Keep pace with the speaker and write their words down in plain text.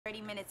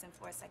30 minutes and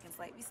 4 seconds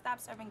late. We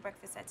stopped serving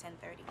breakfast at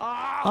 10:30.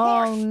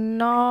 Oh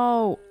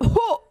no.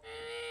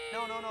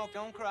 No,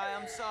 don't cry.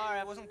 I'm sorry.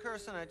 I wasn't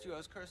cursing at you. I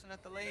was cursing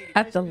at the lady.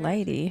 At the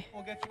lady.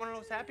 We'll get you one of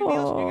those Happy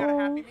Meals. You got a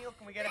Happy Meal?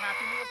 Can we get a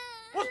Happy Meal?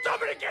 Will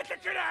somebody get the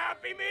kid a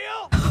Happy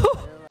Meal?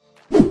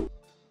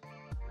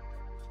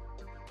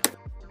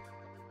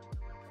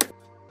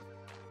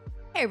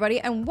 Hey everybody,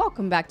 and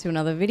welcome back to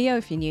another video.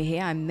 If you're new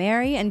here, I'm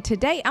Mary, and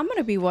today I'm going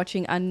to be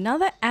watching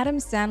another Adam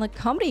Sandler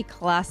comedy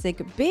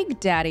classic, Big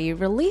Daddy,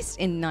 released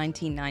in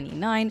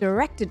 1999,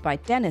 directed by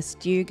Dennis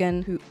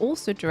Dugan, who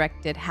also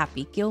directed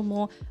Happy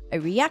Gilmore. I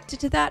reacted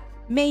to that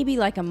maybe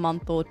like a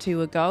month or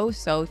two ago,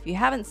 so if you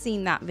haven't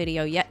seen that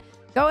video yet,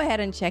 go ahead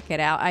and check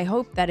it out. I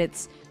hope that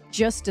it's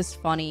just as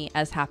funny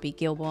as Happy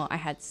Gilmore. I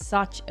had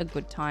such a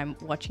good time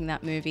watching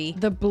that movie.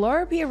 The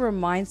blurb here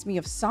reminds me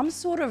of some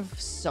sort of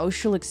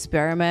social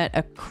experiment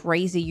a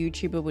crazy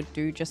YouTuber would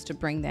do just to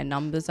bring their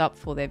numbers up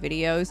for their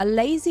videos. A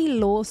lazy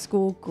law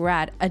school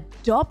grad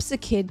adopts a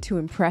kid to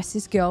impress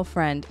his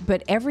girlfriend,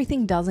 but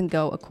everything doesn't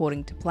go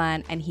according to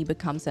plan and he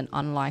becomes an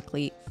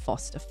unlikely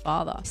foster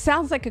father.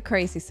 Sounds like a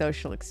crazy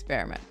social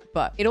experiment,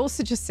 but it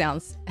also just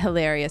sounds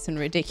hilarious and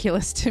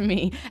ridiculous to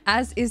me,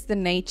 as is the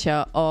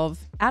nature of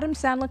Adam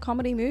Sandler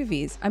comedy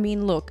movies. I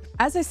mean, look,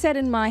 as I said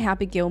in my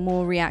Happy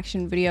Gilmore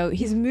reaction video,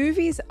 his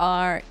movies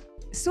are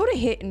sort of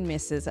hit and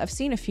misses. I've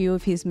seen a few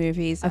of his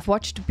movies. I've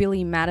watched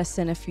Billy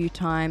Madison a few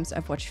times.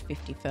 I've watched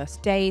 50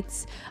 First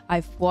Dates.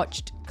 I've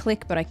watched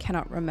Click, but I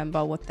cannot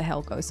remember what the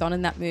hell goes on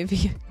in that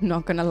movie. I'm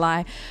not gonna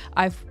lie.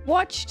 I've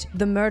watched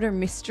the murder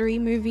mystery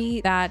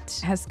movie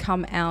that has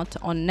come out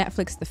on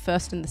Netflix, the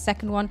first and the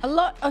second one. A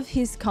lot of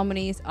his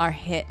comedies are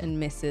hit and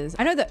misses.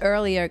 I know the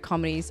earlier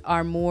comedies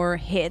are more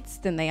hits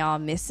than they are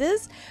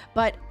misses,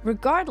 but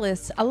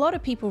regardless, a lot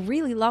of people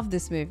really love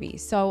this movie.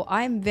 So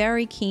I'm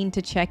very keen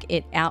to check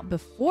it out.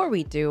 Before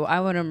we do, I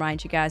want to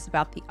remind you guys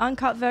about the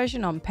uncut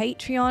version on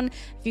Patreon.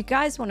 If you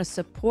guys want to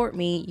support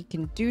me, you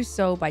can do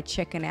so by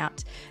checking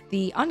out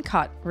the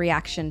uncut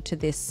reaction to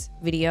this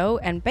video.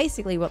 And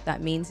basically what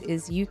that means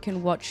is you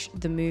can watch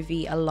the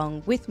movie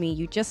along with me.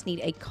 You just need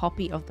a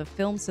copy of the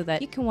film so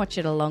that you can watch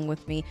it along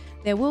with me.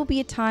 There will be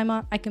a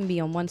timer. I can be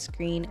on one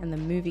screen and the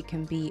movie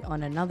can be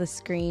on another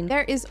screen.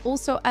 There is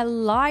also a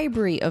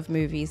library of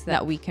movies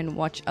that we can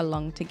watch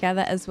along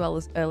together, as well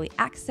as early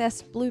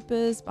access,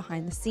 bloopers,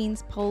 behind the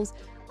scenes polls,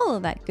 all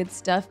of that good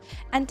stuff.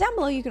 And down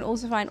below you can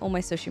also find all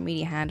my social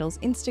media handles: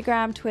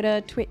 Instagram,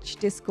 Twitter, Twitch,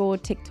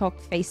 Discord, TikTok,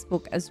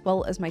 Facebook, as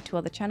well as my two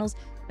other channels: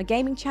 my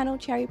gaming channel,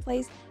 Cherry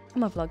Plays,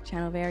 and my vlog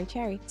channel, Very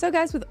Cherry. So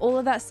guys, with all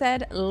of that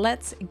said,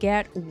 let's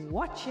get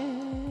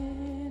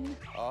watching.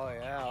 Oh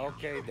yeah,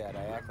 okay Dad,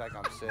 I act like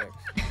I'm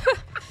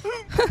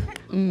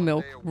 6.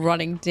 Milk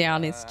running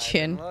down his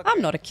chin.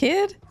 I'm not a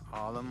kid.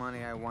 All the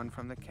money I won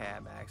from the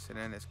cab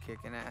accident is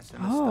kicking ass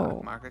in the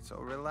stock market, so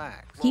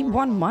relax. He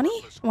won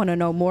money? I want to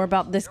know more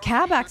about this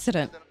cab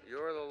accident.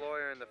 You're the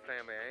lawyer in the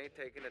family. I ain't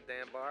taking a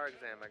damn bar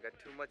exam. I got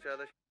too much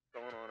other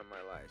going on in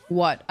my life.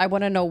 What? I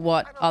want to know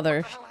what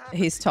other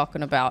he's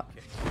talking about.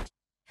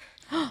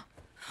 I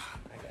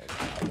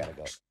gotta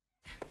go.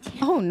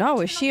 Oh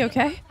no, is she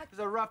okay? There's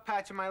a rough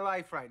patch in my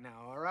life right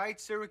now, all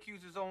right?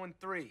 Syracuse is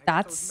 0-3.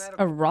 That's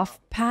a rough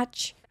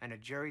patch? And a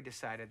jury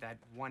decided that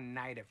one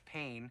night of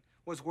pain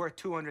was worth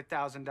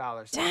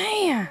 $200,000.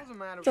 Damn,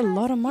 that's a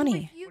lot of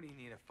money. What do you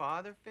need, a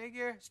father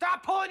figure?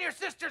 Stop pulling your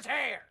sister's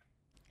hair!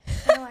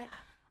 You know what?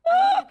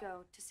 I need to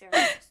go to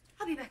Syracuse.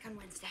 I'll be back on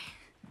Wednesday.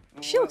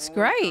 She looks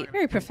great,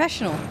 very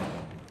professional.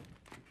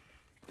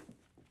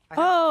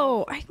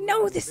 Oh, I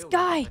know this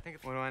guy.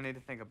 What do I need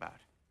to think about?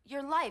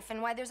 Your life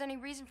and why there's any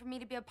reason for me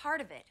to be a part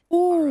of it.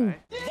 Ooh.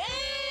 Right.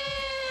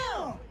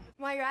 Damn!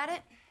 While you're at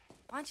it,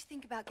 why don't you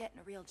think about getting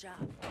a real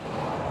job?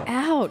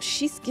 Ouch,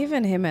 she's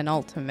giving him an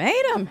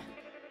ultimatum.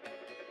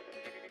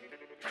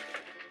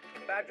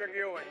 Patrick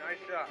Ewing, nice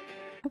job.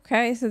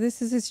 Okay, so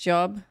this is his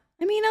job.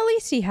 I mean, at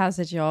least he has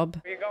a job.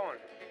 Where you going?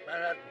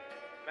 Manhattan.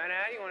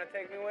 Manhattan, you want to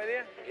take me with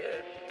you?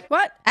 Yeah.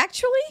 What?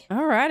 Actually?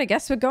 All right, I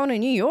guess we're going to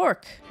New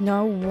York.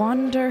 No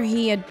wonder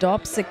he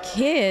adopts a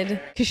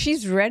kid, because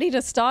she's ready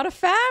to start a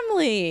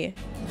family.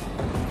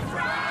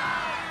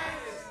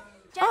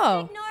 Just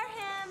Oh. ignore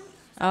him.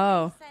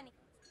 Oh.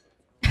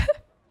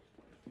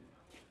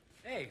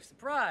 Hey,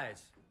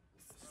 surprise!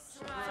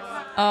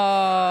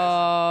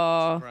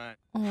 Oh.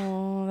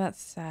 Oh, that's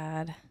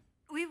sad.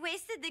 We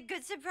wasted the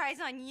good surprise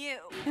on you.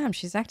 Damn,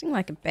 she's acting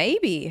like a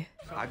baby.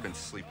 I've been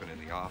sleeping in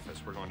the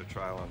office. We're going to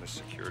trial on this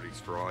securities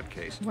fraud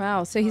case.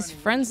 Wow, so his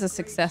friends are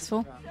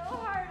successful. So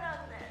hard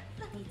on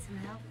this. Need some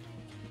help?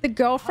 The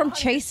girl from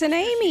Chase and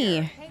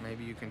Amy.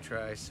 Maybe you can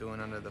try suing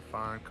under the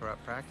Foreign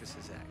Corrupt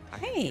Practices Act. I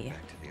can Hey. get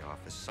back to the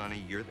office,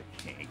 Sonny. You're the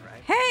king,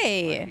 right?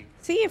 Hey,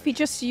 see if he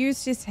just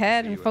used his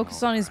head and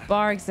focused on his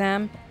bar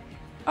exam.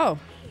 Oh.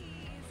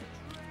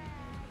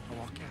 I'll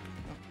walk in.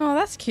 Oh,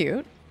 that's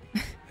cute.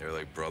 They were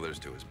like brothers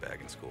to us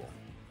back in school.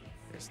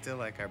 They're still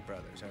like our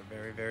brothers, our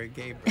very, very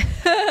gay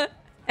brothers.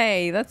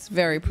 Hey, that's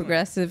very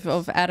progressive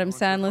of Adam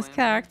Sandler's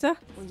character.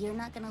 Well, you're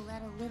not gonna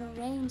let a little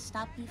rain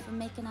stop you from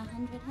making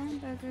 100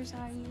 hamburgers,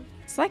 are you?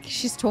 It's like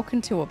she's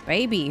talking to a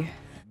baby.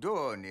 Du,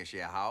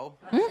 Nishiahao.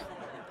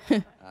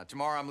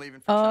 Tomorrow I'm leaving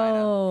for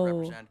China. Oh.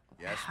 Represent.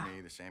 Yes,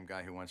 me, the same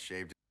guy who once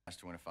shaved his ass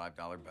to win a $5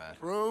 bet.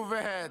 Prove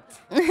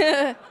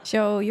it.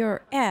 Show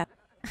your ass.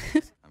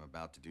 I'm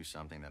about to do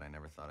something that I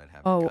never thought I'd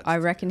have. Oh, the guts I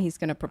to reckon do. he's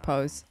gonna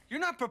propose. You're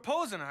not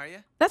proposing, are you?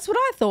 That's what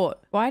I thought.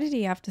 Why did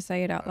he have to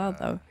say it out loud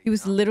though? He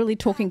was literally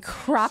talking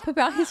crap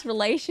about his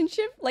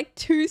relationship like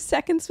 2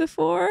 seconds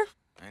before.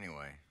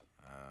 Anyway,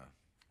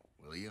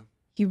 will you?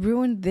 He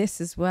ruined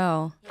this as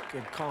well.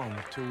 Good call in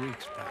 2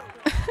 weeks,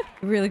 pal.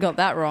 He really got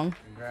that wrong.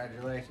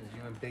 Congratulations,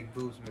 you and Big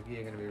Boobs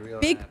McGee are gonna be real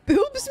Big happy.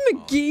 boobs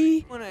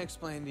McGee. When I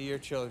explain to your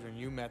children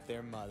you met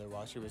their mother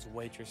while she was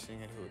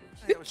waitressing at Hooters.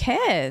 Who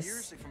cares?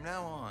 Seriously, from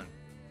now on,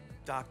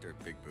 Dr.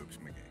 Big Boobs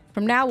McGee.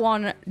 From now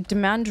on,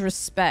 demand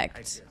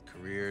respect.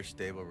 Career,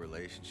 stable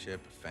relationship,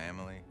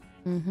 family.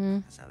 Mm-hmm.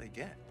 That's how they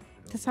get.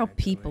 That's how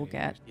people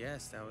get.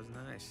 Yes, that was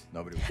nice.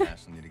 Nobody was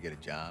asking you to get a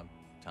job.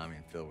 Tommy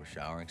and Phil were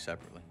showering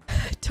separately.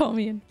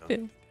 Tommy and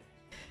Phil.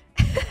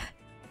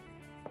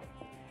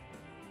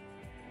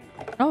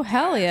 Oh,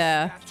 hell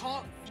yeah.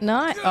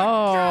 Nice.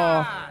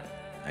 Oh,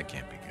 That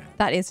can't be good.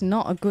 that is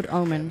not a good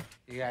omen.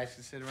 You guys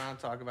can sit around and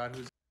talk about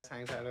who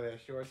hangs out of their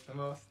shorts the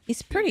most.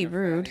 He's pretty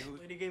rude.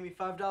 Lady gave me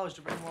 $5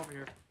 to bring him over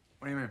here.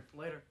 What do you mean?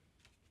 Later.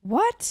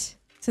 What?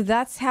 So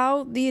that's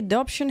how the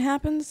adoption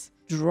happens?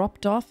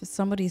 Dropped off at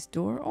somebody's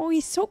door? Oh,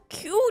 he's so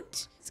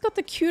cute. He's got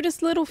the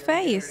cutest little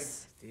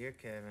face. Dear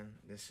Kevin,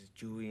 this is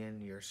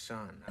Julian, your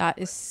son. That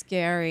is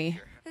scary.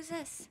 Who's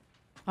this?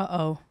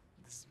 Uh-oh.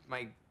 This is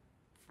my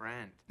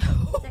friend.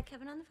 Is that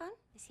Kevin on the phone?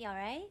 Is he all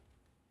right?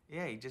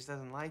 Yeah, he just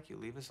doesn't like you.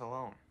 Leave us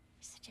alone.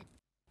 You're such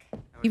a...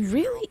 He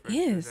really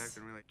is.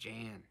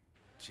 Jan.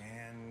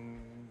 Jan...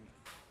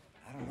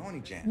 I don't know any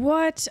Jan.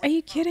 What? Are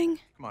you kidding?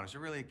 Come on, is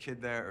there really a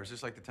kid there, or is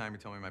this like the time you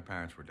told me my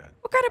parents were dead?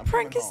 What kind of I'm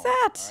prank coming is home,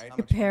 that? all right?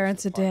 Your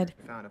parents are dead.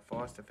 We found a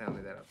foster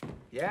family that...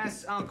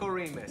 Yes, Uncle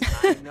Remus.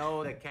 I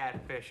know the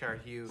catfish are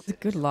huge. He's a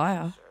good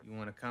liar. You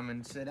want to come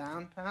and sit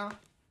down, pal?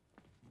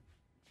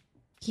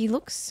 He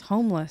looks Or you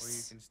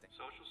homeless. can stay.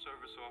 Social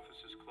service office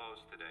is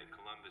closed today,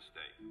 Columbus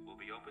Day. We'll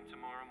be open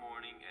tomorrow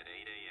morning at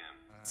 8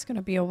 a.m. It's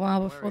gonna be a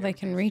while before they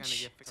can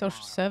reach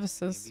social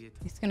services.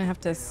 He's gonna have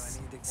to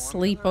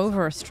sleep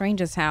over a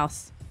stranger's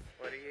house.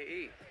 What do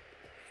you eat?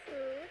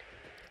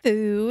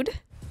 Food.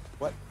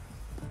 What?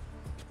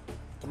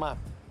 Come on.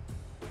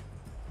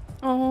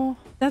 Oh,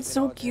 that's You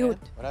so know, Jan, cute.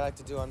 What I like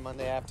to do on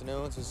Monday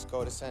afternoons is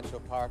go to Central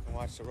Park and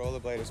watch the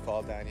rollerbladers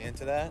fall down. You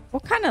into that?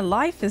 What kind of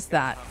life is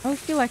that? I don't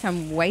feel like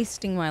I'm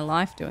wasting my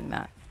life doing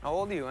that. How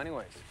old are you,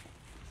 anyways?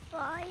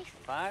 5.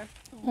 5?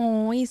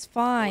 Oh, he's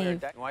Wear 5.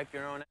 that- Wipe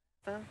your own ass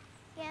then?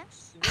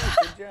 Yes. You did a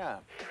good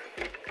job.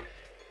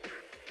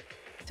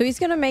 So he's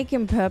gonna make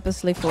him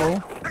purposely fall.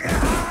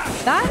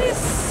 That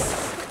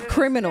is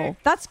criminal.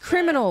 That's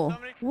criminal.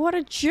 What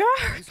a jerk.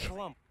 I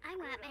want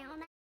my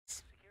own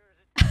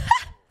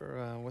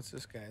For, what's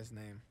this guy's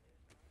name?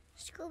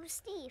 Scuba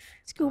Steve.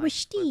 Scuba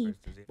Steve.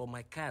 Well,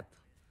 my cat,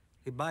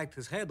 he bite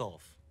his head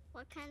off.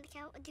 What kind of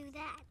cat would do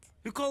that?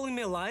 You calling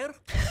me a liar?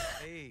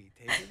 Hey,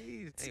 take it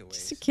easy. Anyways.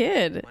 Just a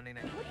kid. Monday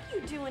night. What are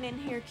you doing in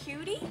here,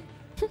 cutie?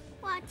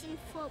 Watching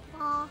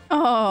football. Who do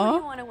you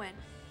Oh, want to win?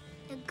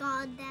 The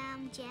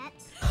goddamn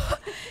Jets.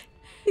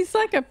 he's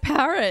like a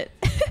parrot.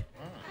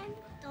 I'm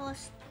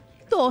thirsty.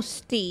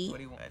 Thirsty. What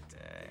do you want?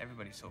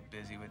 Everybody's so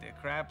busy with their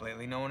crap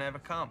lately, no one ever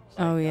comes.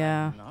 Oh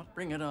yeah, Not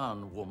bring it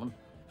on, woman.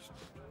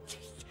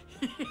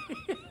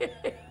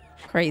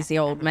 crazy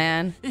old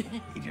man.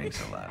 He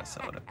drinks a lot of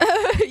soda.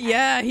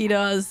 Yeah, he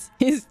does.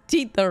 His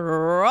teeth are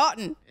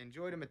rotten.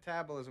 Enjoy the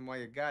metabolism while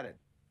you got it.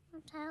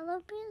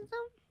 Television?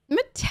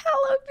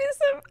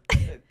 Metallopism.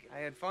 I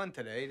had fun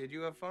today. Did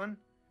you have fun?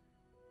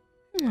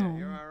 Oh.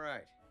 You're all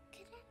right.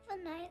 Could I have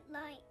a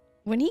nightlight?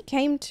 When he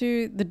came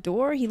to the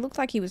door, he looked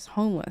like he was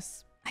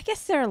homeless. I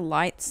guess there are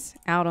lights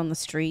out on the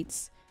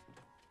streets.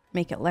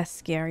 Make it less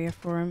scarier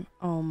for him.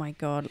 Oh my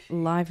god,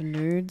 live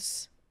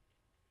nudes?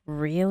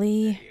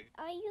 Really?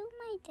 Are you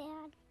my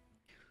dad?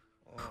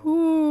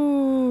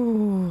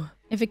 Ooh.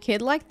 If a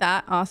kid like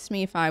that asked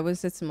me if I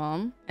was its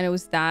mom and it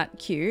was that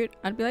cute,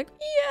 I'd be like,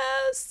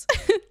 yes,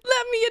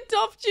 let me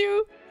adopt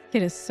you.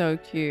 Kid is so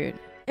cute.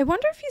 I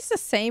wonder if he's the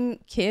same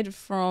kid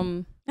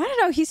from, I don't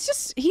know,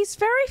 he's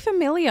very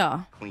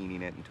familiar.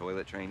 Cleaning it and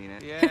toilet training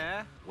it.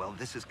 Yeah? Well,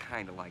 this is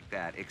kind of like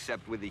that,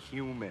 except with a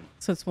human.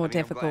 So it's more I'm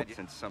difficult. glad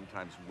since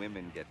sometimes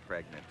women get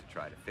pregnant to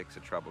try to fix a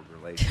troubled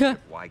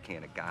relationship, why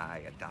can't a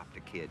guy adopt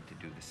a kid to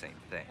do the same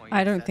thing?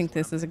 I don't think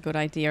this is a good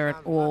idea at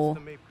all.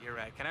 You're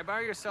right. Can I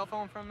borrow your cell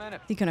phone for a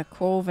minute? Is he gonna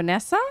call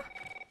Vanessa?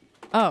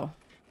 Oh.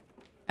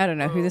 I don't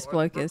know who this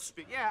bloke is.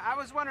 Yeah, I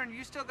was wondering,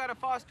 you still got a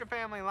foster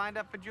family lined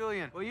up for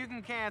Julian. Well, you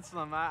can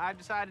cancel him. I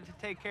decided to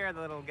take care of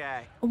the little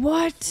guy.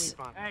 What?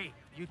 Hey,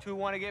 you two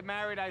want to get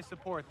married? I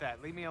support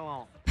that. Leave me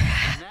alone.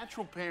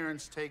 Natural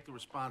parents take the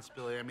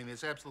responsibility. I mean,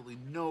 there's absolutely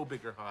no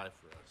bigger high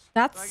for us.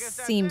 That I guess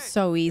that's seems it.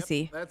 so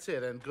easy. That's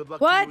it, and good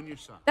luck What? to you and your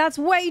son. That's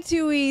way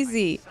too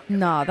easy.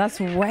 No, that's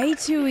way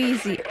too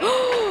easy.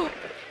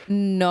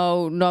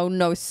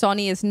 No.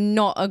 Sonny is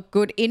not a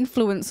good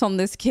influence on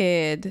this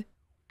kid.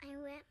 I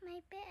wet my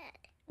bed.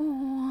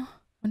 Oh,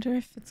 Wonder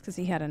if it's because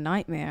he had a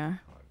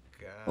nightmare.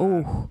 God.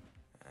 Oh,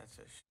 That's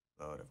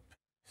a load of.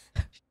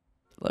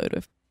 load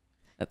of.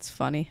 That's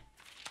funny.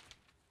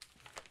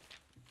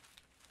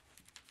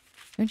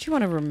 Don't you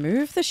want to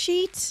remove the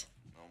sheet?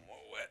 No more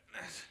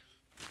wetness.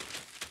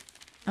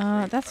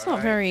 That's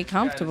not very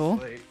comfortable.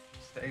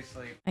 Stay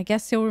asleep. I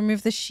guess he'll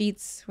remove the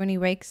sheets when he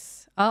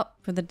wakes up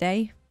for the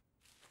day.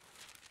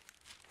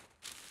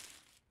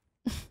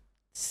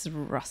 It's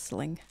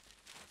rustling.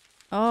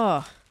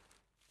 Oh,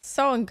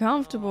 so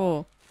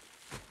uncomfortable.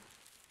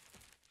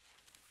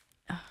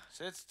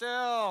 Sit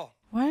still.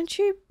 Why don't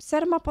you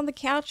set him up on the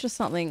couch or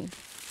something?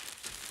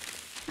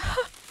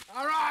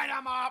 All right,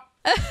 I'm up.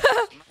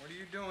 What are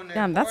you doing there?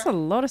 Damn, that's boy? a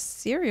lot of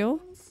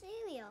cereal.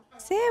 Cereal.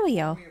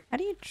 Cereal. How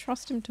do you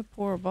trust him to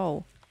pour a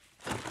bowl?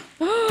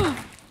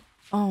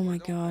 Oh my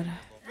god.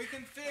 We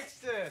can fix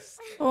this.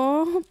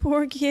 Oh,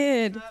 poor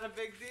kid. Not a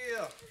big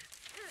deal.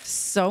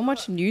 So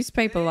much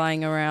newspaper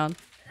lying around.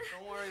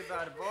 Don't worry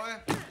about it,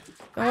 boy.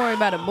 Don't worry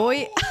about it,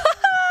 boy.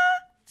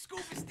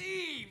 Scoopy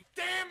Steve,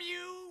 damn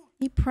you!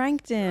 He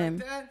pranked him.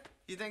 Like that?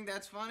 You think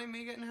that's funny,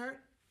 me getting hurt?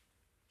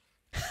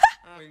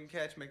 We can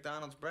catch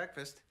McDonald's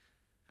breakfast.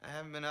 I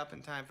haven't been up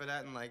in time for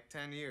that in like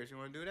 10 years. You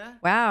want to do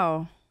that?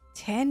 Wow.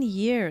 10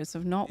 years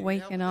of not Can you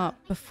help waking with up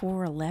that?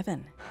 before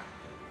 11.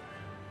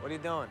 What are you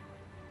doing?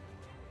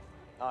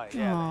 Oh,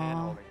 yeah,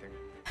 Aw. the hand-holding thing.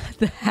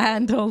 The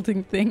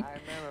hand-holding thing. I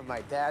remember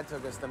my dad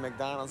took us to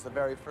McDonald's the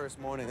very first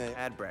morning they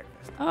had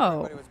breakfast.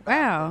 Oh, Everybody was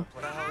wow.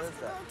 What the I hell have is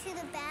to that? go to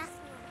the bathroom.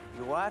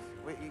 You what?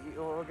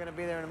 We're gonna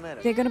be there in a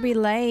minute. They're gonna be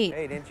late.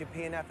 Hey, didn't you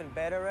pee enough in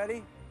bed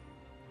already?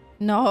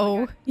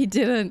 No, he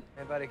didn't.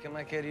 Hey, buddy, can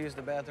my kid use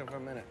the bathroom for a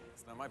minute?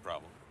 It's not my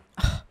problem.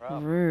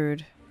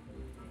 Rude.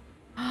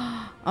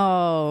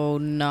 Oh,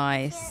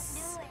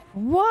 nice. Can't do it.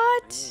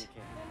 What?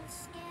 I'm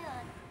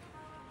scared.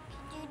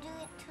 Can you do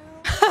it too?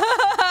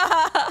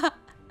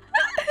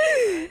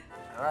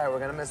 All right, we're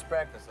gonna miss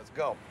breakfast. Let's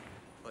go.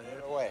 Put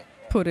it away.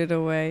 Put it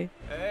away.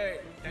 Hey,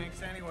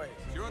 thanks anyways.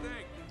 Sure thing.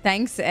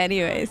 Thanks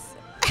anyways.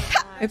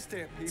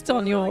 It's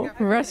on your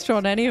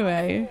restaurant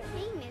anyway.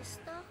 Hey, mister.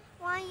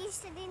 Why are you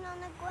sitting on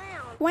the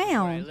ground?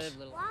 Wow.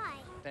 Why?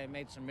 They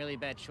made some really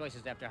bad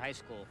choices after high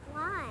school.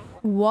 Why?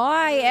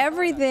 Why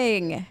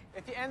everything?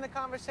 If you end the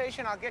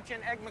conversation, I'll get you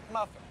an Egg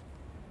McMuffin.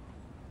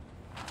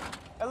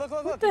 Hey, look,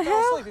 the he fell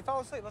hell? asleep. He fell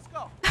asleep. Let's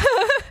go.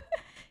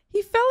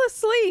 He fell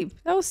asleep.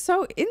 That was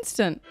so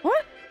instant.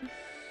 What?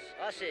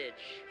 Sausage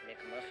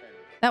McMuffin.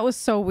 That was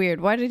so weird.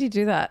 Why did he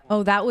do that?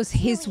 Oh, that was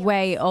his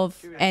way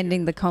of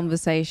ending the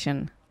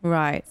conversation.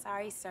 Right.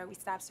 Sorry, sir. We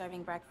stopped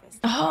serving breakfast.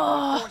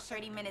 Oh. We're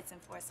 30 minutes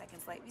and 4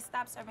 seconds late. We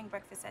stopped serving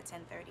breakfast at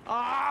 10:30.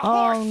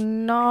 Oh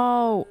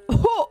no.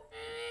 No.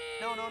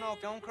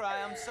 Don't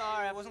cry. I'm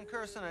sorry. I wasn't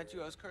cursing at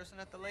you. I was cursing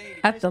at the lady.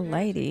 At the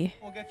lady.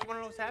 We'll get you one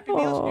of those Happy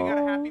Meals. You got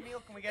a Happy Meal?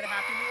 Can we get a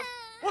Happy Meal?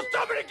 Will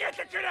somebody get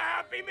the kid a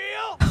Happy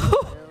Meal?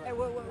 Hey,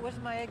 where's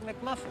my Egg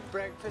McMuffin?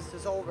 Breakfast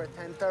is over at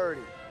 10:30.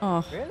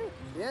 Oh. Really?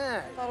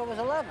 Yeah. I thought it was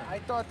 11. I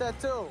thought that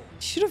too.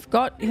 Should have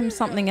got him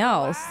something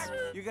else.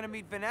 You're gonna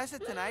meet Vanessa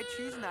tonight.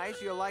 She's nice.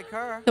 You'll like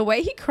her. The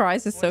way he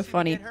cries is so Once you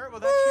funny. get her, will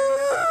that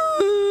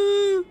cheer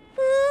you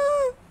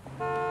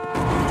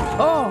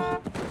up?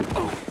 Oh.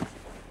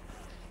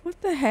 What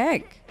the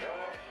heck?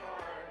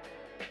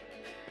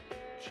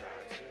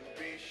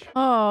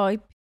 Oh, he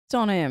pissed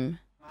on him.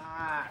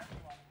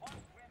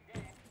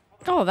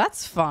 Oh,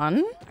 that's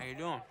fun. How you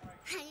doing?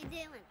 How you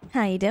doing?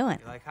 How you doing?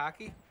 You like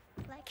hockey?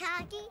 Like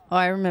hockey? Oh,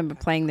 I remember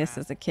playing this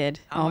as a kid.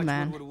 How Oh much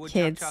man, wood would a woodchuck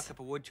kids. chuck if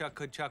a woodchuck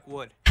could chuck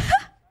wood?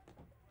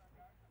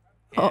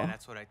 Oh. Yeah,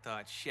 that's what I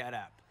thought. Shut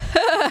up.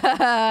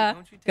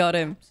 Don't you take Got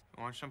him. naps?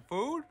 You want some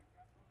food?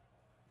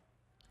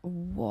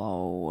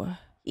 Whoa.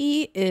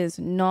 He is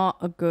not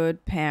a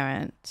good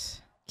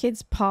parent.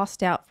 Kid's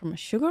passed out from a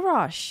sugar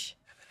rush.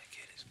 Having a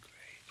kid is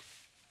great.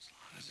 As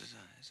long as his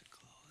eyes are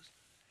closed,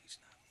 he's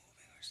not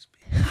moving or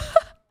speaking.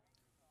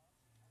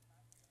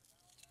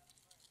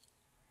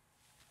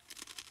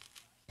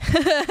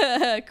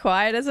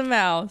 Quiet as a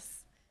mouse.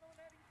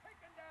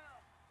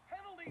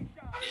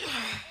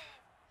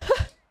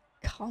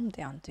 Calm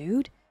down,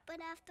 dude. But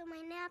after my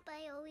nap,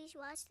 I always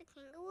watch the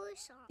kangaroo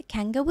song. The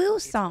kangaroo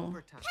song.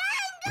 Overtime.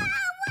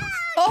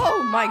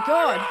 Oh my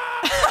god.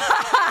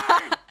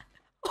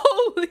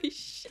 Holy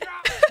shit.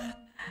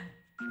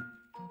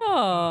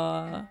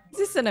 Oh. Is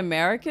this an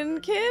American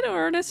kid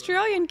or an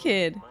Australian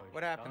kid?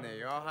 What happened there?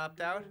 You all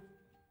hopped out?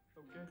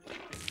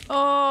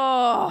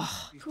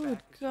 Oh, good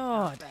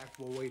god. Back,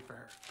 we'll wait for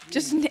her.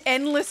 Just an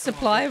endless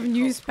supply of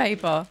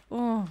newspaper.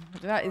 Oh,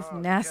 that is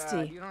God,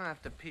 nasty. you don't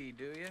have to pee,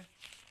 do you?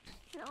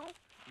 No,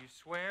 You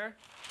swear?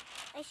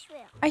 I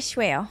swear. I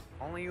swear.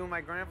 Only you and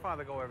my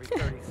grandfather go every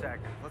 30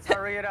 seconds. Let's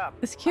hurry it up.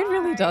 This kid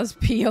really does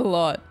pee a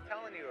lot. I'm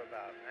telling you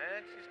about,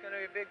 man. She's gonna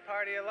be a big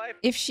part of your life.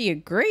 If she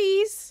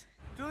agrees.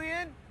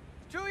 Julian?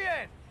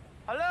 Julian!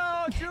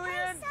 Hello,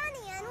 Julian?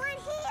 Sonny, I'm right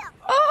here.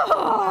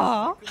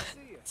 Oh, Good to see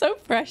you. so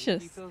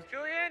precious.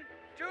 Julian?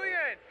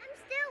 Julian! I'm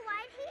still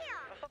right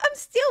here. I'm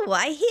still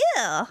right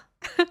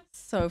here.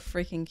 So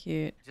freaking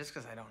cute. Just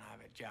because I don't have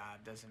a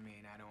job doesn't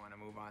mean I don't want to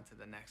move on to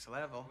the next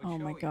level. Oh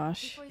my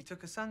gosh. He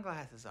took his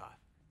sunglasses off.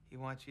 He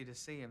wants you to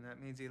see him.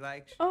 That means he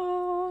likes you.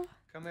 Oh.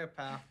 Come here,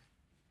 pal.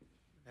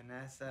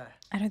 Vanessa.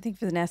 I don't think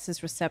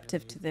Vanessa's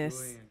receptive to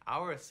this.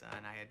 Our son,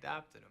 I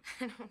adopted him.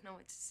 I don't know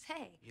what to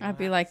say. I'd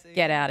be like,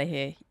 get out of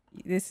here.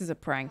 This is a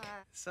prank.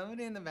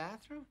 Somebody in the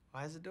bathroom?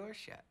 Why is the door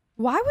shut?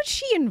 Why would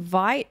she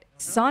invite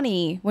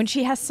Sonny when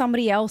she has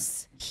somebody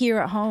else here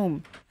at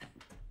home?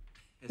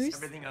 Is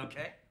everything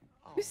okay?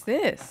 Who's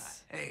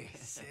this? Hey,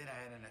 Sid,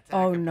 I had an attack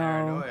Oh, of no.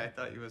 paranoia. I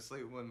thought you were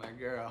sleeping with my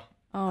girl.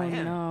 Oh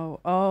no.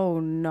 Oh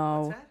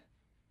no. What's that?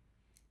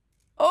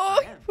 Oh,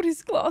 he put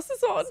his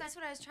glasses on. That's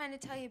what I was trying to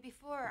tell you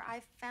before.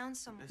 I found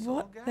someone. This old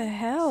What guy? the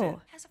hell? Sid,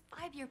 Has a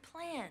 5-year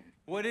plan.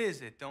 what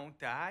is it? Don't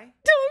die?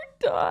 Don't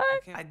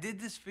die. I did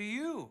this for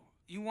you.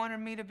 You wanted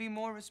me to be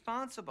more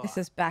responsible. This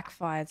has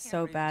backfired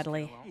so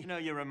badly. You know,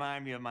 you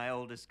remind me of my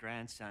oldest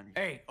grandson.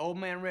 Hey, old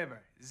man River,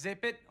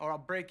 zip it or I'll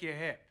break your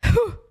hip.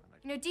 You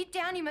know, deep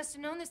down, you must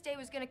have known this day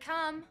was gonna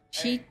come.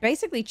 She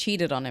basically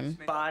cheated on him.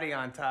 Body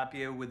on top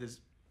here with his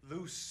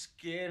loose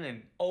skin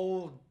and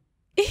old.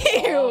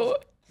 Ew.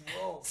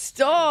 Whoa.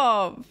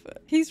 Stop.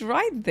 He's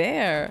right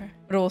there.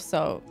 But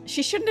also,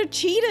 she shouldn't have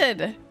cheated.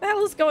 What the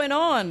hell is going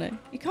on?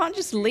 You can't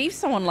just leave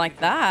someone like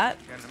that.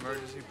 Got an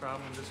emergency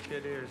problem with this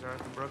kid here? Is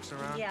Arthur Brooks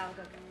around? Yeah, I'll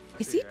go get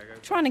Is he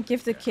trying to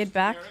give the kid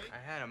back?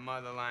 I had a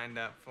mother lined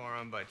up for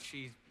him, but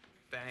she's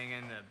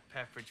banging the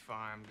Pepperidge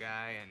Farm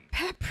guy and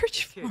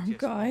Pepperidge the kid Farm just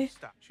guy. won't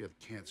stop. She had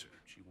cancer.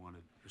 She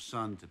wanted her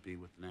son to be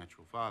with the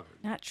natural father.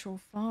 Natural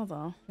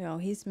father. Well,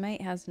 his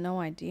mate has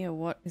no idea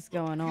what is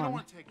going You don't on.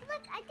 want to take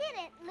Look, I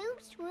did it.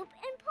 Loop, swoop,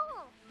 and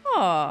pull.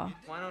 Oh,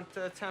 Why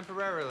don't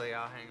temporarily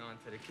I'll hang on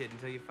to the kid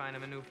until you find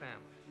him a new family?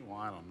 Well,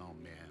 I don't know,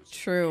 man.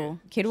 true.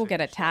 Kid will get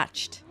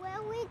attached. Where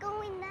are we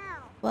going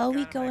now? Where are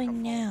we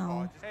going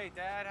now? Hey,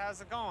 Dad,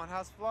 how's it going?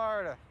 How's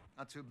Florida?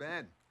 Not too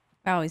bad.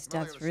 Wow, his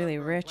dad's really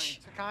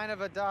rich. Kind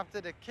of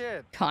adopted a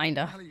kid.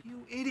 Kinda.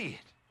 You idiot.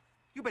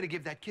 You better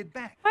give that kid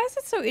back. Why is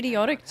it so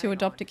idiotic to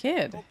adopt a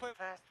kid?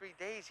 Past 3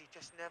 days, he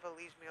just never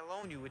leaves me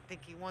alone. You would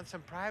think he wants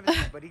some privacy,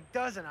 but he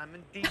doesn't. I'm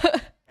in deep.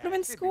 Put him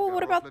in school,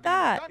 what about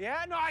that?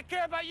 Yeah, no, I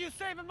care about you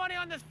saving money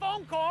on this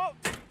phone call.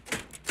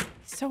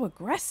 So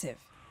aggressive.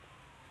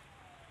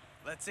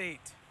 Let's eat.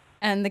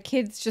 And the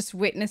kid's just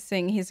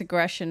witnessing his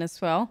aggression as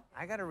well.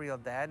 I got a real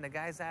dad, and the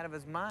guy's out of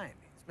his mind.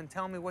 He's been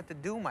telling me what to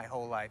do my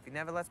whole life. He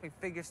never lets me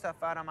figure stuff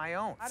out on my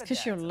own. It's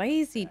because you're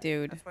lazy,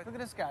 dude. That's why, look at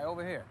this guy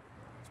over here.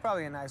 He's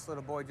probably a nice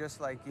little boy just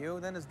like you.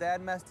 Then his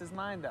dad messed his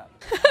mind up.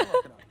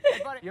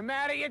 Hey, buddy, you're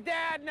mad at your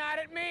dad, not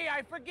at me.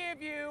 I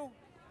forgive you.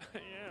 Yeah,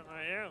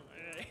 I am.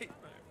 I hate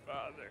my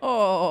father.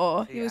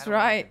 Oh, See, he I was don't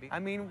want it right. to be- I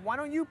mean, why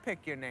don't you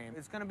pick your name?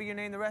 It's gonna be your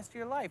name the rest of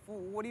your life.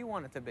 What do you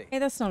want it to be? Hey,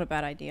 that's not a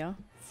bad idea.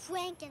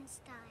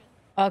 Frankenstein.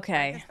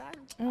 Okay.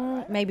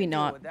 Maybe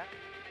not.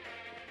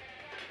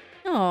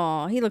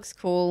 Oh, he looks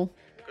cool.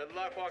 Good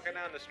luck walking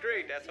down the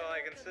street. That's all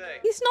I can say.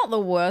 He's not the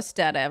worst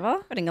dad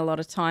ever. Putting a lot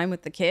of time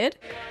with the kid.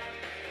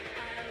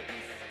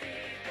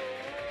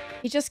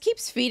 He just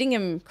keeps feeding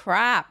him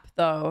crap,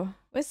 though.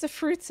 Where's the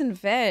fruits and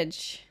veg?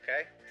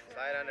 Okay,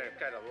 slide under and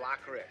kind of lock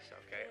wrist.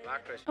 Okay,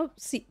 lock wrist. Oh,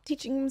 see,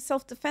 teaching him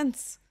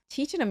self-defense.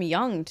 Teaching him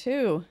young,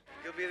 too.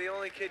 You'll be the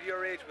only kid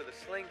your age with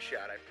a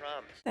slingshot. I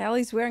promise. The hell,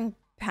 he's wearing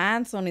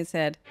pants on his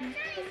head.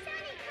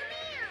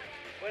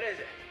 What is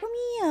it? Come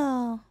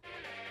here.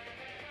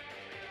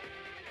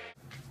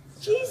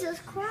 Jesus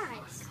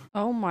Christ.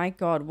 Oh my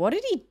god, what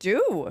did he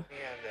do? Yeah,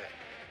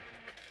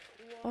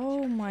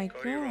 Oh my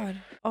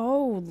god.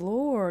 Oh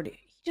lord. He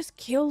just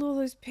killed all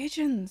those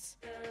pigeons.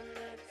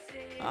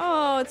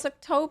 Oh, it's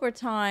October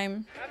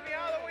time. Happy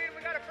Halloween.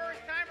 We got a first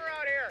timer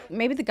out here.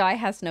 Maybe the guy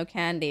has no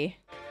candy.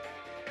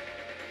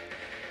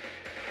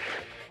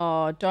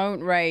 Oh,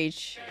 don't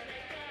rage.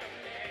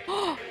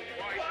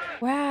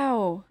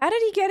 Wow. How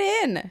did he get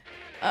in? Yeah,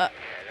 that's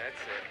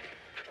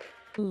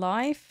it.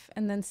 Life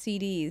and then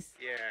CDs.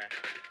 Yeah,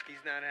 he's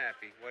not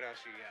happy. What else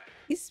you got?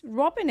 He's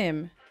robbing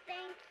him. Thank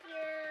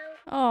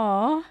you.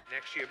 Aw.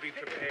 Next year, be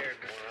prepared,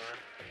 moron.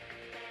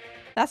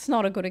 That's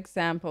not a good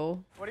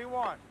example. What do you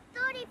want?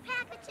 30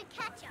 packets of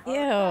ketchup.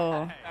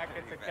 Ew.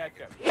 Packets of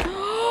ketchup.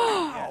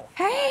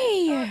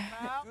 Hey!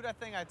 Do that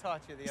thing I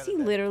taught you the Is other he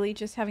day. literally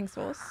just having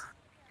sauce?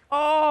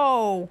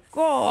 Oh,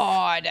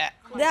 God.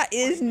 That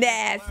is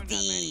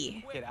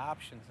nasty. Get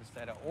options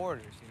instead of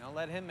orders, you know?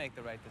 Let him make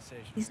the right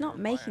decision. He's not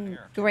making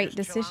great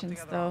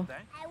decisions, though.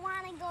 I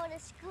want to go to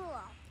school.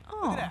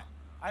 Look Oh, at that.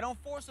 I don't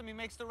force him. He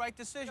makes the right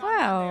decision.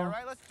 Wow. All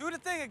right, let's do the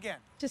thing again.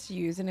 just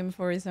using him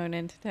for his own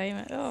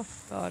entertainment. Oh,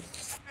 God.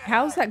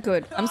 How's that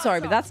good? I'm sorry,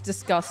 but that's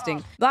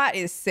disgusting. That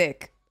is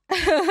sick.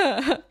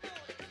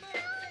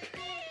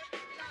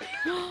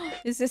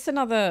 Is this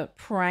another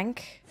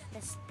prank?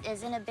 This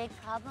isn't a big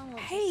problem.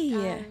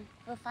 Hey.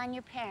 We'll find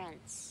your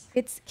parents.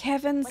 It's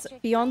Kevin's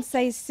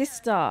fiance's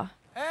sister.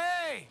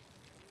 Hey!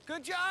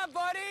 Good job,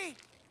 buddy!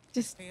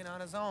 Just peeing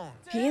on his own.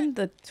 pee in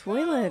the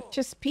toilet.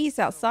 Just pees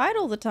outside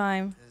all the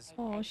time.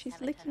 Oh, she's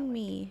licking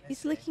me.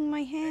 He's licking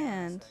my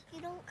hand. If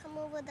you don't come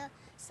over to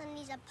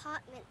Sunny's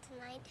apartment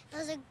tonight,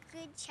 there's a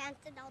good chance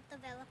that I'll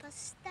develop a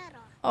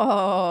stutter.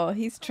 Oh,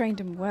 he's trained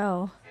him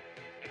well.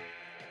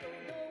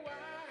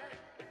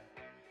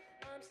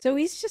 So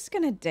he's just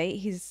gonna date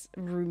his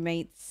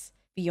roommate's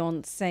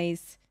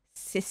fiance's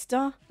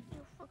sister? You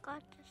forgot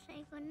to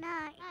say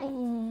goodnight.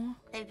 Oh.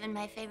 They've been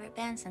my favorite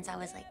band since I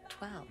was like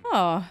 12.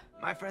 Oh.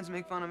 My friends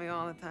make fun of me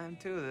all the time,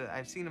 too.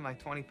 I've seen them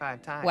like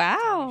 25 times.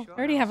 Wow.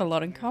 Already have a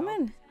lot in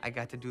common. I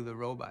got to do the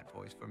robot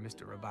voice for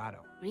Mr. Roboto.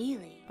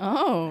 Really?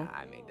 Oh.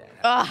 I made that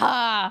up.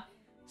 Aha.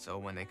 So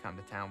when they come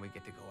to town, we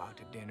get to go out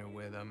to dinner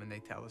with them, and they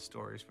tell us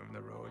stories from the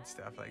road,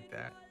 stuff like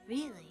that.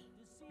 Really?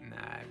 Nah,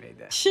 I made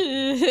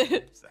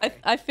that.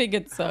 I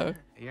figured so.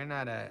 You're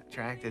not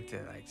attracted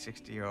to like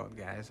 60-year-old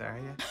guys, are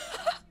you?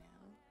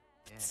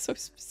 Yeah. So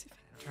specific.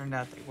 Turned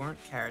out they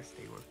weren't carrots,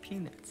 they were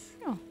peanuts.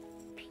 Oh.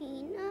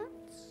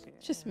 Peanuts?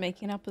 Just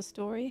making up a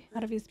story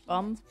out of his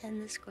bum.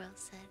 And the squirrel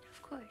said,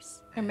 of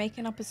course. They're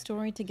making up a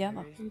story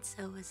together. And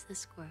so was the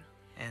squirrel.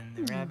 And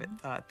the rabbit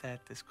thought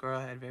that the squirrel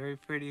had very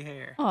pretty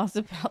hair. Oh, it's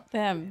about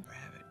them. The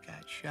rabbit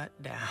got shut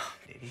down,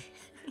 did he?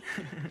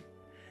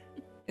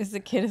 Is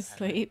the kid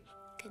asleep?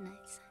 Good night,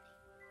 Sonny.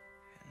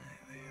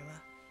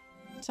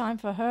 Time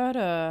for her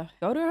to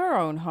go to her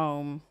own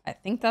home. I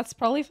think that's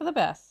probably for the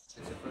best.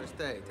 It's your first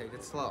day. Take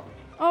it slow.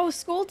 Oh,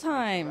 school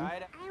time.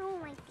 Right? I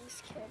don't like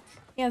these kids.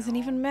 He hasn't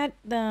even met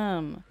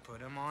them.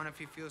 Put him on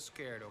if you feel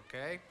scared,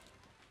 okay?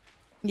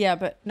 Yeah,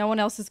 but no one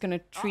else is going to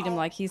treat him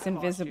like he's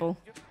invisible.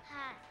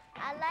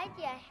 I like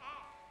your hat.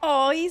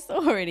 Oh, he's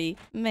already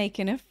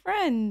making a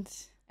friend.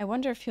 I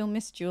wonder if he'll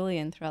miss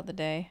Julian throughout the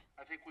day.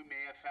 I think we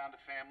may have found a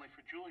family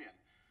for Julian.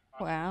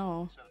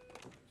 Wow.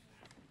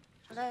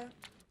 Hello?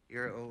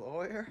 You're a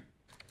lawyer?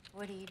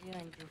 What are you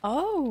doing, Goofy?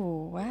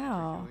 Oh,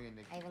 wow.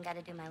 I even got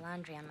to do my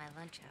laundry on my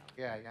lunch hour.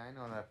 Yeah, I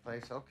know that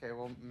place. Okay,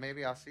 well,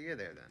 maybe I'll see you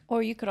there then.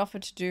 Or you could offer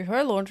to do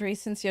her laundry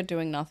since you're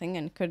doing nothing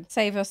and could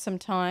save her some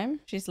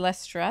time. She's less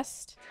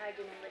stressed. It's hard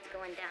to know what's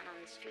going down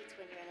on the streets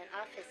when you're in an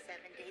office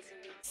 7 days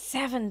a week.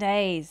 7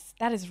 days.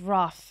 That is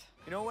rough.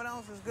 You know what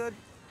else is good?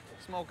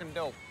 Smoking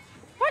dope.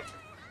 What?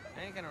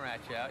 I ain't gonna rat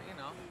you out, you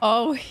know.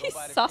 Oh, he's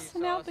by the sussing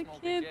seesaw, out the smoke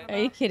a kid. jet. Are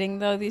you kidding,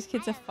 though? These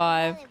kids are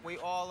 5. We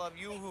all love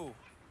Yoo-hoo.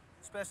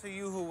 Especially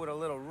Yoo-hoo with a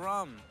little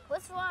rum.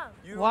 What's wrong?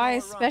 You don't Why know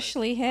what rum is.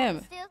 especially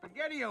him?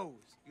 SpaghettiOs.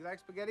 You like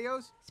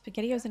SpaghettiOs?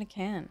 SpaghettiOs in a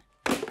can.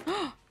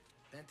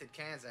 Dented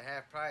cans at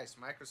half price.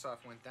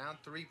 Microsoft went down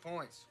 3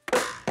 points.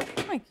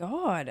 Oh my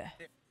god.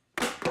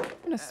 I'm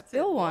gonna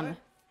spill one.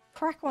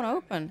 Crack one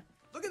open.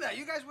 Look at that.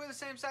 You guys wear the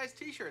same size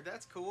t-shirt.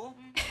 That's cool.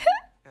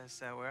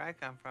 Because where I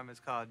come from, it's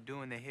called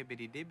doing the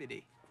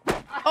hibbity-dibbity.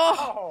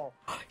 Oh,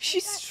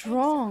 she's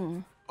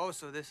strong. Oh,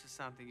 so this is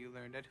something you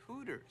learned at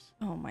Hooters.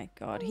 Oh my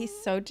god, he's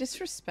so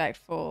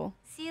disrespectful.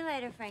 See you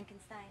later,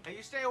 Frankenstein. Hey,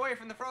 you stay away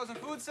from the frozen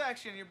food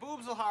section. Your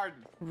boobs will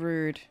harden.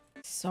 Rude.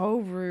 So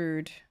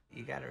rude.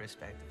 You gotta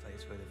respect the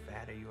place where the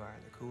fatter you are,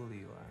 the cooler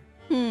you are.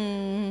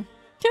 Hmm.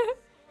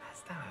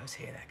 Last time I was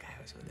here, that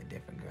guy was with a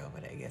different girl,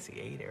 but I guess he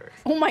ate her.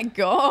 Oh my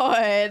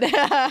god.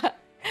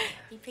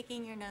 You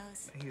picking your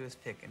nose? He was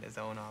picking his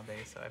own all day,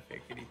 so I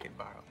figured he could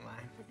borrow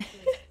mine.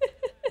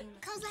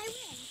 Because I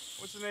win.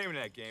 What's the name of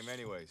that game,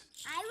 anyways?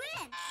 I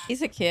win.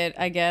 He's a kid,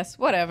 I guess.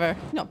 Whatever.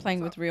 Not playing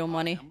with real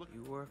money.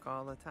 You work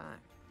all the time.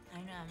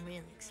 I know, I'm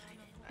really excited.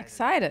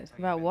 Excited?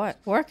 About what?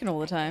 Working all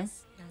the time.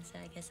 So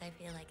I guess I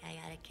feel like I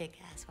gotta kick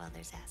ass while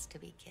there's ass to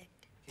be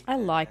kicked. I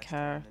like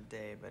her. In the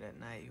day, but at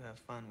night you have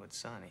fun with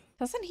Sonny.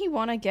 Doesn't he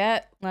want to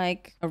get,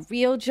 like, a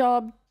real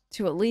job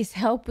to at least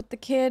help with the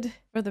kid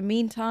for the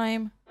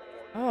meantime?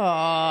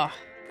 Oh.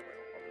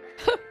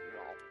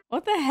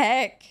 What the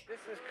heck?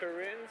 This is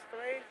Corinne's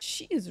place?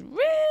 She is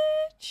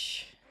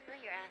rich.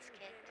 Let your ass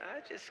kicked. I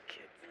just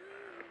kidding.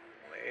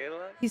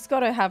 Layla? He's got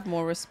to have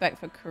more respect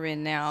for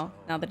Corinne now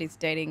that he's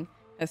dating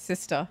her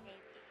sister.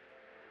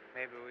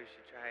 Maybe we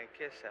should try a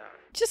kiss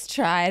out. Just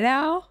try it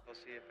out. We'll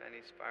see if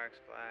any sparks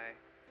fly.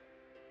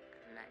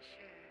 I'm not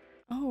sure.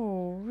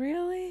 Oh,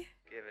 really?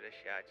 Give it a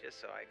shot just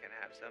so I can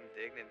have some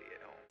dignity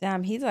at home.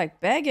 Damn, he's like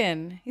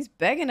begging. He's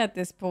begging at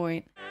this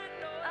point.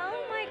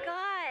 Oh my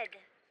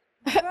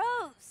god.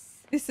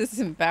 Gross. This is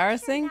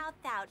embarrassing. Check your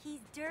mouth out.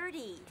 He's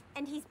dirty.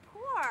 And he's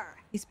poor.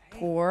 He's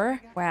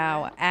poor.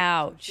 Wow,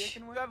 ouch.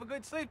 You have a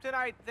good sleep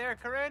tonight there,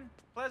 Corinne.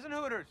 Pleasant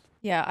Hooters.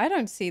 Yeah, I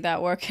don't see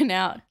that working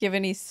out,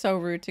 given he's so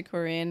rude to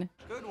Corinne.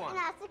 Good one. And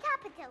that's a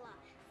caterpillar.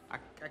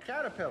 A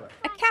caterpillar.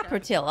 A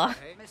caterpillar.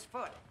 Miss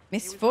Foot.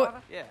 Miss Foot.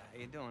 Yeah, how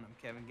you doing? I'm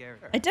Kevin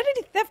Garrett.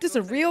 Identity theft is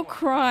a real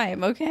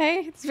crime, okay?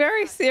 It's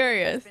very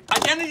serious.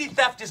 Identity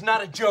theft is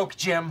not a joke,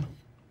 Jim.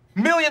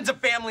 Millions of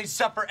families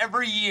suffer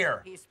every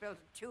year. He spilled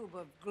a tube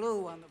of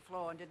glue on the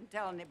floor and didn't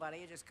tell anybody.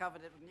 He just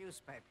covered it with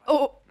newspaper.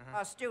 Oh.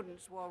 Our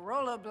students wore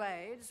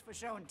rollerblades for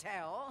show and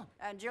tell,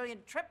 and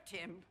Jillian tripped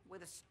him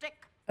with a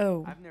stick.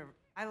 Oh.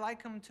 I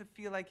like him to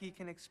feel like he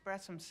can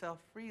express himself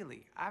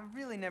freely. I've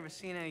really never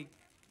seen any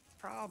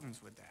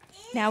problems with that.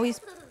 Now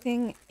he's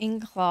in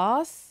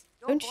class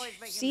Don't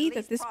you see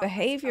that this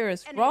behavior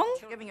is wrong?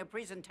 Giving a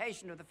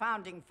presentation of the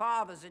founding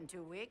fathers in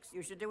 2 weeks.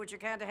 You should do what you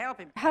can to help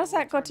him. How's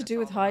that got to do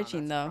with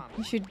hygiene, though?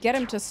 You should get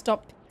him to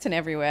stop pissing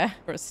everywhere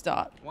for a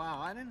start.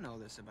 Wow, I didn't know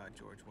this about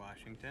George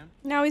Washington.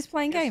 Now he's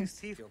playing games.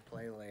 He'll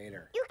play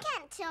later. You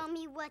can't tell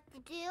me what to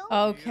do.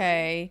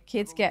 Okay,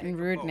 kid's getting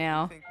rude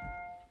now.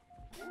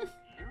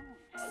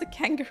 It's the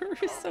kangaroo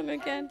song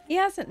again. He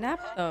hasn't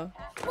napped, though.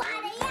 What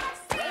do you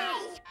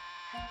say?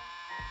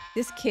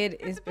 This kid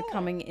is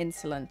becoming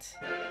insolent.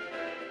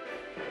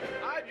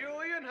 Hi,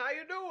 Julian. How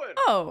you doing?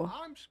 Oh.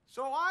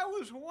 So I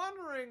was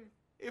wondering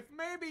if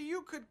maybe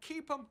you could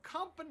keep him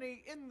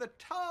company in the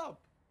tub.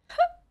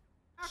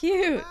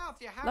 Cute.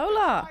 You have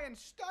Lola. to try and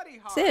study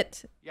hard.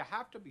 Sit. You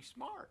have to be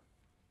smart.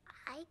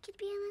 I could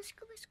be in the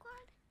scuba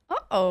squad.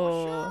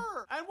 Uh-oh.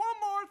 Sure. And one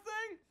more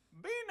thing.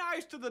 Be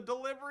nice to the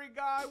delivery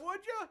guy,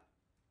 would you?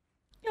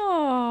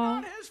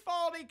 Aww. Not his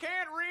fault he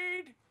can't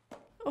read.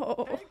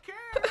 Oh. Take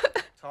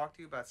care. Talk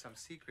to you about some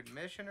secret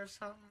mission or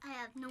something? I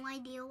have no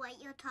idea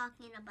what you're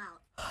talking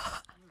about.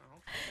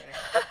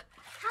 Okay.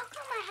 How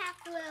come I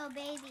have to wear a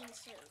bathing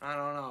suit? I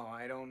don't know.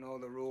 I don't know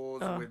the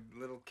rules with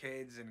little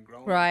kids and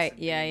grown-ups. Right,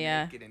 and yeah, being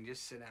yeah. naked and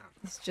just sit down.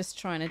 He's just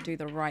trying to do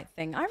the right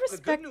thing. I The good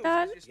respect news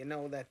that. is, you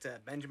know that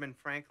Benjamin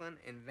Franklin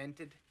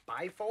invented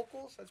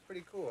bifocals? That's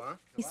pretty cool, huh?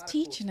 He's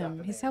teaching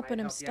him. He's helping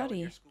him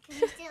study.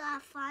 Can we still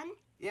have fun?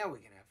 Yeah, we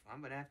can have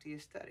fun, but after you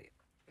study it.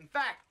 In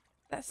fact,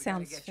 That we gotta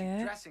sounds get you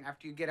fair. dressing.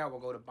 After you get out, we'll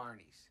go to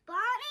Barney's.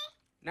 Barney?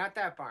 Not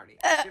that Barney.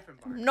 Different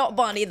Barney. Not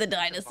Barney the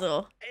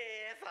dinosaur.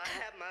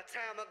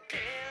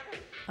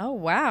 Oh,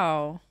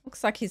 wow.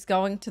 Looks like he's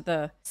going to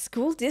the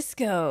school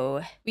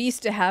disco. We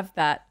used to have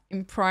that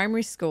in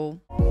primary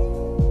school.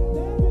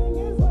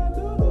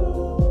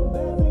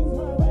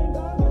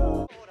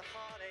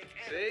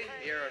 See?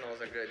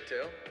 Urinals are good,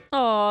 too.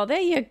 Oh,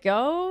 there you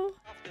go.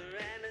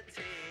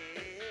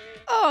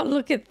 Oh,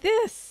 look at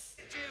this.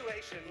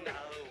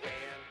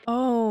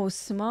 Oh,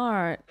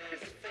 smart.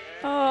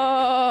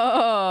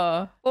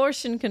 Oh,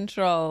 portion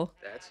control.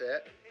 That's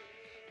it.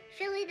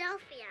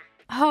 Philadelphia.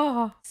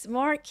 Oh,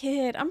 smart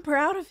kid. I'm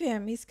proud of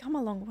him. He's come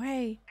a long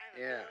way.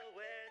 Yeah.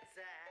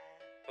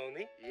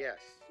 Pony? Yes.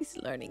 He's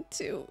learning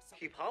too.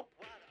 Hip hop?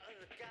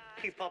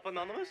 Hip hop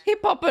anonymous?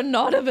 Hip Hop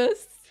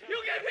Anonymous. You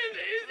get him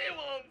the easy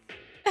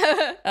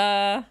ones!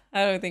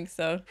 I don't think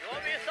so. You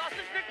want me a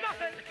sausage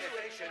McMuffin?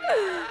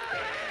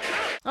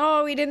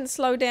 Oh, he didn't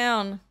slow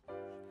down.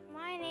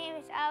 My name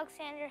is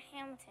Alexander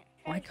Hamilton.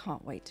 Oh, I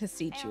can't wait to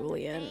see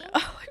Julian.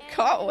 Oh, I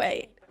can't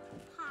wait.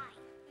 Hi,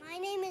 my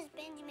name is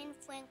Benjamin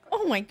Franklin.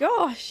 Oh my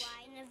gosh.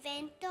 An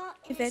inventor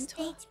and a Inventor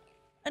statesman.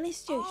 and a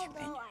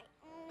statesman. Although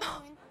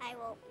I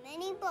wrote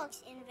many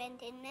books,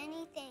 invented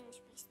many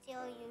things we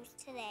still use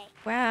today.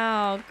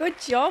 Wow, good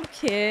job,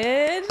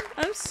 kid.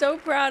 I'm so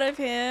proud of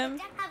him.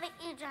 Have an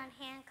ear on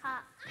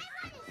Hancock.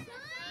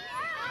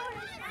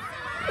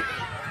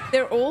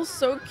 They're all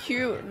so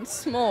cute and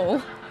small.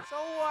 So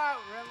what?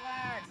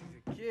 Relax.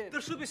 He's a kid.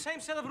 There should be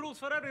same set of rules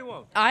for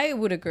everyone. I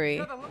would agree.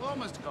 Hello,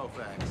 Mr.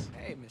 Koufax.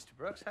 Hey, Mr.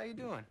 Brooks, how you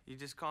doing? You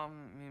just called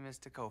me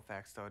Mr.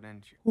 Koufax, though,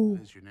 didn't you?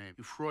 What is your name?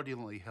 You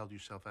fraudulently held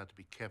yourself out to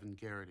be Kevin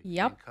Garrity.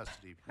 Yep. In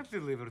custody. I've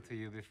delivered to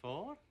you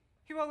before.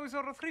 You always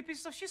order 3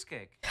 pieces of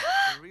cheesecake.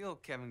 The real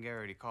Kevin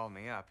Garrity called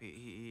me up.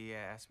 He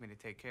asked me to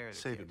take care of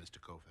the Save kid. it, Mr.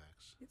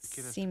 Koufax. It The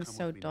kid has to seems come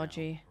so with me now.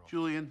 dodgy.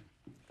 Julian,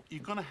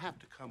 you're gonna have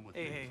to come with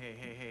me.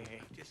 Hey.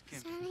 Just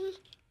give me Sonny?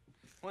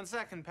 1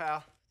 second,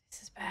 pal.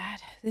 This is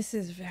bad. This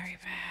is very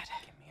bad.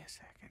 Give me a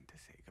second to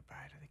say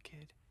goodbye to the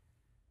kid.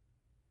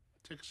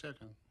 Take a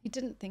second. He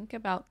didn't think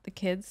about the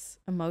kid's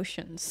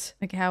emotions.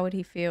 Like, how would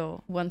he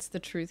feel once the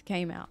truth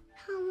came out?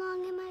 How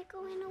long am I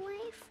going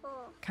away for?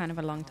 Kind of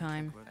a long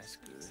time. I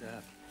screwed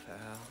up, pal.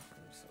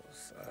 I'm so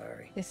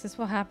sorry. This is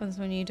what happens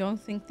when you don't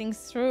think things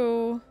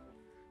through.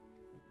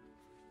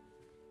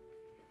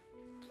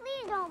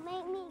 Please don't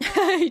make me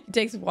go. He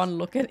takes one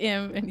look at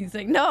him and he's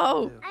like,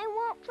 no. I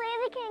won't play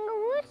the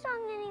kangaroo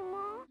song anymore.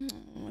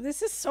 Oh,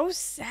 this is so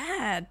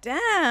sad.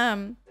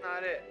 Damn.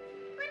 Not it.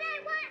 But I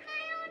want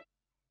my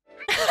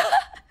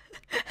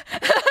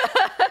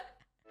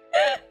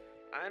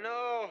own. I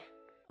know.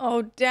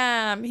 Oh,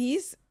 damn.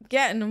 He's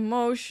getting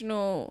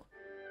emotional.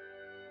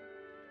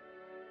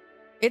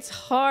 It's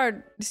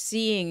hard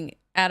seeing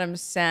Adam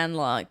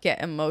Sandler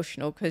get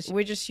emotional because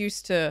we're just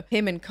used to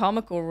him in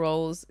comical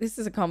roles. This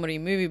is a comedy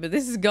movie, but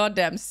this is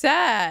goddamn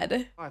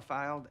sad. I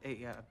filed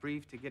a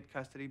brief to get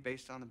custody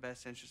based on the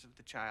best interest of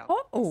the child.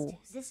 Oh.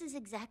 This is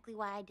exactly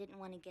why I didn't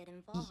want to get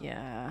involved.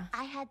 Yeah.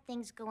 I had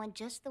things going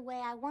just the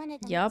way I wanted.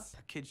 Yup.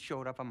 A kid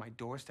showed up on my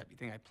doorstep. You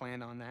think I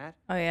planned on that?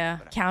 Oh, yeah.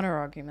 But I- Counter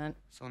argument.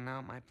 So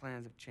now my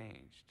plans have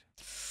changed.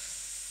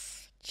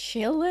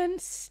 Chillin'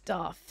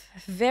 stuff.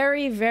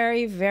 Very,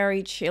 very,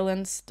 very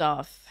chillin'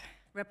 stuff.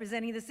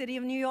 Representing the city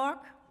of New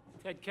York?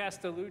 Ted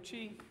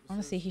Castellucci.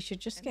 Honestly, he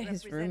should just get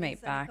his Representing roommate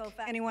Sonny back.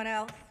 Koufax. Anyone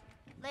else?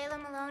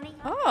 Layla Maloney.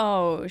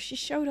 Oh, she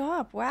showed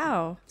up.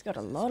 Wow. He's got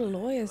a lot of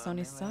lawyers on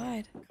his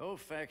side.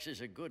 Koufax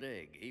is a good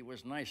egg. He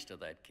was nice to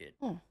that kid.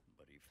 Oh.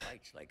 But he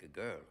fights like a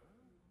girl.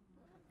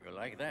 You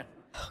like that?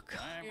 Oh, God.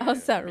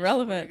 How's that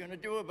relevant? What are you gonna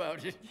do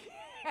about it?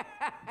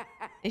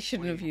 They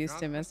shouldn't have used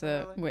him as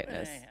a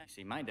witness.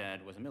 See, my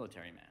dad was a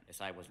military man.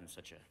 Guess I wasn't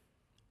such a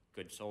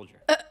good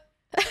soldier.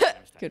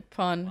 Good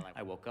pun. Well,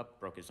 I woke up,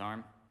 broke his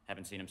arm,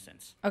 haven't seen him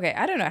since. Okay,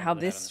 I don't know how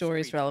this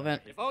story is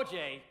relevant. If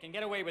OJ can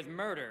get away with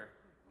murder,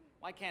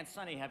 why can't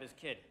Sonny have his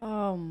kid?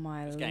 Oh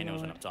my This guy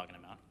knows what lord. I'm talking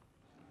about.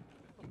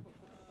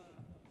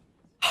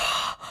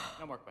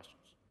 No more questions.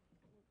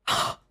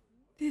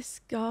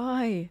 This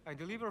guy. I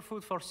deliver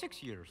food for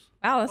 6 years.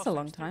 Wow, that's a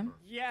long time.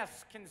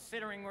 Yes,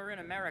 considering we're in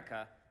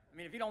America. I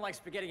mean, if you don't like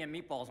spaghetti and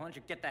meatballs, why don't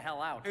you get the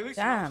hell out?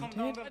 Damn,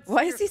 dude.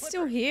 Why is he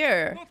still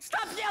here?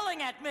 Stop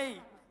yelling at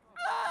me!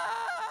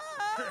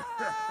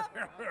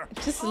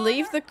 Just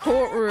leave the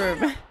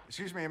courtroom.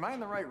 Excuse me, am I in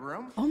the right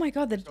room? Oh my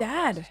god, the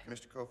dad.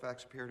 Mr.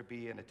 Koufax appear to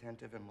be an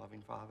attentive and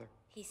loving father.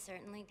 He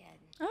certainly did.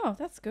 Oh,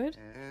 that's good.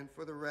 And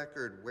for the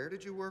record, where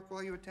did you work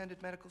while you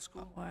attended medical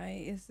school?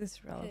 Why is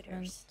this relevant?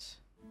 Hooters.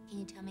 Can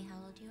you tell me how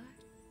old you are?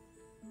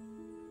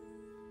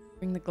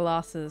 Bring the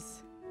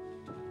glasses.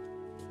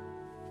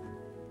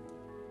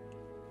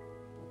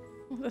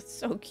 Oh, that's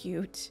so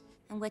cute.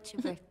 And what's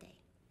your birthday?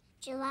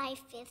 July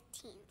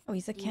 15th. Oh,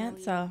 he's a Do you know you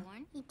Cancer. were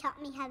born? He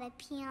taught me how to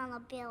pee on a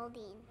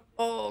building.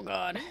 Oh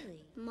god.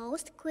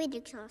 Most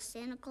critics are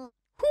cynical.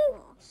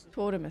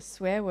 Taught him a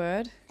swear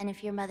word. And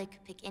if your mother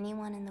could pick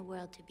anyone in the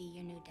world to be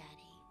your new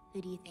daddy,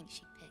 who do you think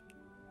she'd pick?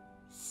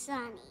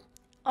 Sonny.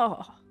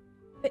 Oh.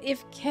 But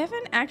if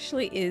Kevin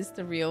actually is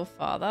the real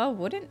father,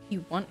 wouldn't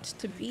you want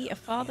to be a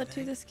father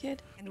to this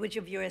kid? And which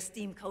of your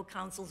esteemed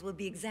co-counsels will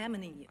be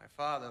examining you? My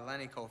father,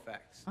 Lenny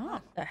Koufax. Oh,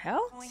 the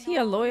hell? Is he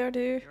a lawyer,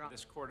 dude?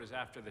 This court is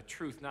after the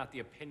truth, not the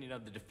opinion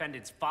of the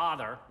defendant's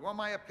father. You want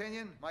my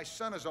opinion? My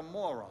son is a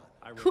moron.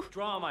 I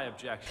withdraw my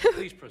objection.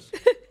 Please proceed.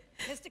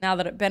 Now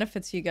that it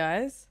benefits you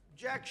guys.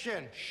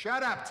 Objection!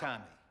 Shut up,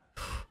 Tommy.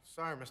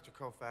 Sorry, Mr.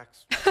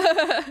 Koufax.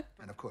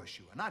 And of course,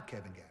 you are not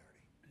Kevin Garrity.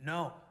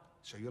 No.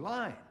 So you're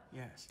lying.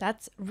 Yes.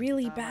 That's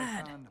really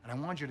bad. And I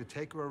want you to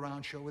take her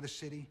around, show her the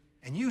city.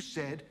 And you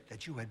said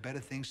that you had better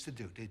things to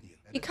do, didn't you?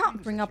 You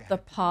can't bring up the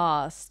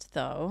past,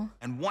 though.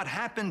 And what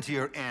happened to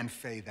your Aunt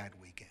Faye that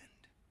weekend?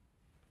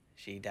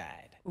 She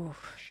died.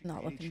 Oof,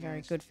 not looking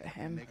very good for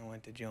him. I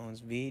went to Jones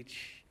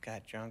Beach,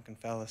 got drunk, and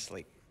fell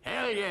asleep.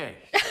 Hell yeah.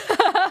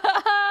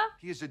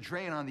 He is a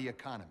drain on the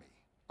economy,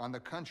 on the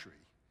country,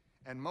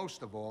 and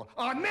most of all,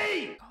 on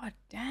me! God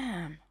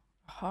damn.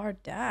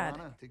 Hard dad.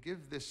 Anna, to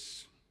give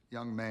this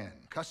young man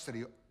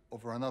custody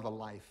over another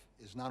life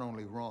is not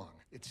only wrong,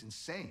 it's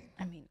insane.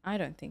 I mean, I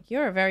don't think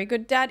you're a very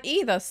good dad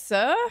either,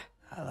 sir.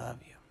 I love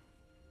you.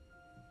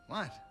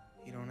 What?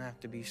 You don't have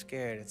to be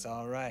scared. It's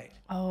all right.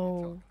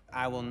 Oh.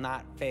 I will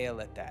not fail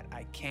at that.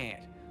 I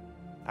can't.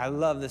 I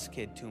love this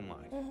kid too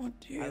much. Oh,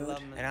 dude. I love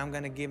him, and I'm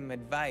gonna give him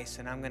advice,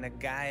 and I'm gonna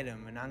guide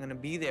him, and I'm gonna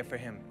be there for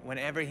him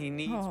whenever he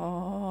needs me.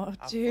 Oh, I'll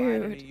fly to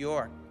dude. New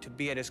York to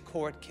be at his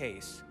court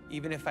case,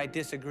 even if I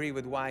disagree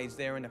with why he's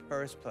there in the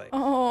first place.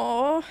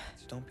 Oh.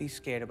 So don't be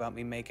scared about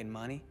me making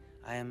money.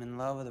 I am in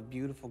love with a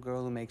beautiful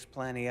girl who makes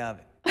plenty of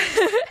it.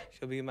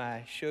 She'll be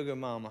my sugar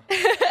mama.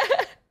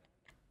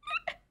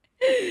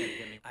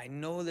 I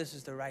know this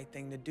is the right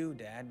thing to do,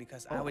 Dad,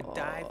 because I would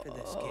die for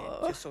this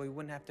kid, just so he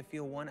wouldn't have to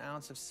feel 1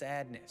 ounce of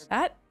sadness.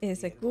 That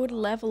is a good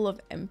level of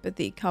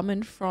empathy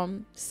coming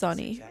from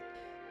Sonny.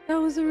 That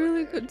was a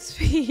really good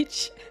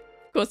speech.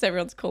 Of course,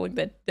 everyone's calling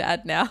their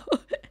dad now.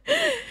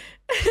 Can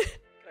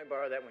I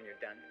borrow that when you're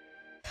done?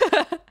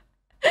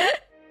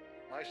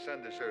 My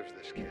son deserves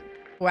this kid.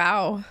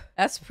 Wow,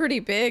 that's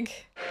pretty big.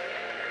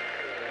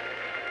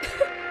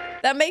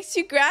 That makes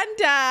you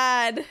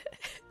granddad.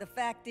 The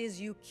fact is,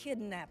 you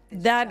kidnapped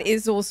this That child.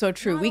 is also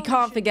true. We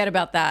can't forget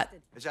about that.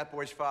 As that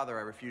boy's father,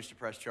 I refuse to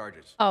press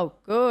charges. Oh,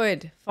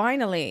 good.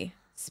 Finally.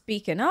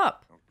 Speaking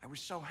up. I was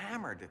so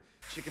hammered.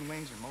 Chicken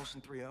wings and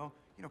Molson 3-0.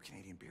 You know,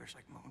 Canadian beers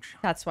like moonshine.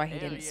 That's why he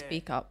didn't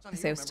speak up,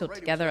 because they were still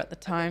together at the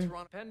time.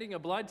 Pending a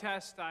blood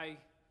test,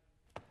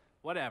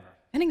 whatever.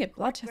 Pending a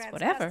blood test, Grants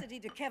whatever. custody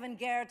to Kevin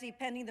Garrity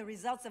pending the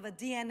results of a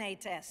DNA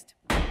test.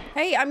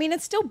 Hey, I mean,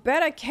 it's still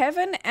better.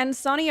 Kevin and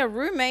Sonny are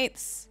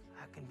roommates.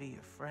 I can be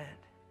your friend,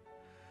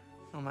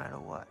 no matter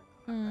what.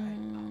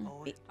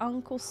 The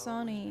Uncle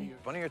Sonny.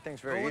 One of your things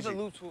very What was easy.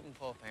 the loop swoop and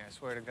pull thing? I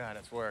swear to God,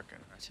 it's working.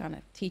 Trying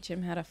to teach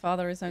him how to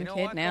father his own You know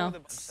kid what, now. though?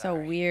 I'm So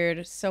sorry.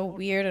 weird. So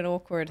weird and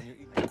awkward.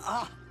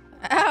 Ah!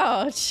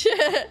 Ouch. You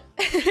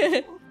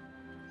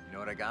know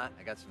what I got?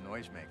 I got some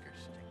noisemakers.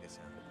 Check this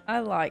out. I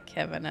like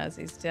Kevin as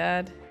his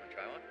dad.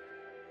 Try one?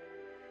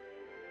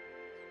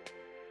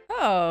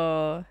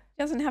 Oh,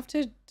 he doesn't have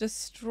to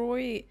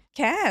destroy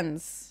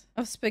cans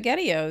of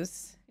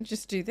SpaghettiOs.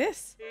 Just do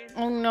this.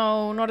 Oh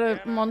no, not a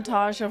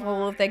montage of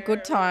all of their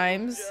good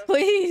times.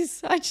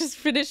 Please, I just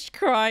finished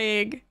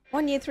crying.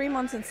 1 year, 3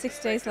 months, and 6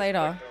 days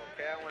later.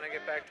 Okay, I want to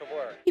get back to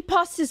work. He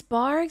passed his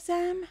bar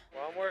exam?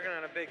 Well, I'm working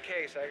on a big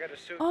case. I got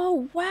to sue.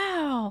 Oh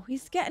wow,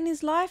 he's getting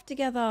his life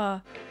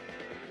together.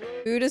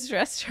 Buddha's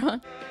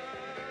restaurant.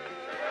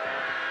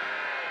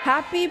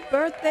 Happy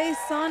birthday,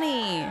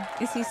 Sonny.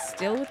 Is he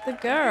still with the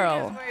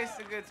girl? Waste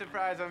a good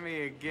surprise on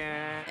me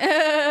again.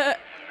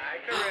 I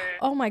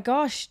Oh my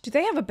gosh, do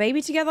they have a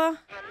baby together?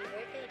 Happy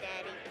birthday,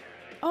 Daddy.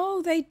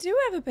 Oh, they do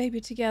have a baby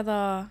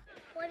together.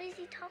 What is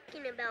he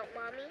talking about,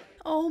 Mommy?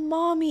 Oh,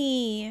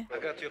 mommy. I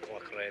got you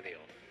clock radio.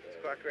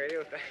 Clock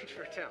radio, thanks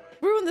for telling.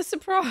 Ruined the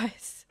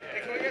surprise.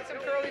 Hey, can we get some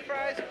curly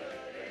fries?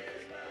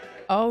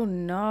 Oh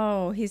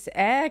no, his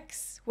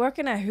ex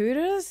working at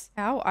Hooters?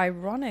 How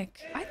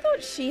ironic. I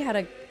thought she had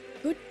a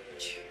good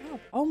job.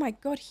 Oh my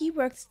god, he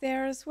works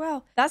there as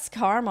well. That's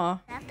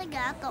karma. That the guy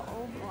at the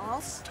old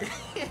balls?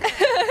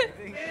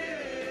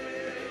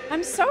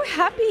 I'm so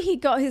happy he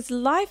got his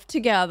life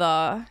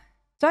together.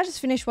 So I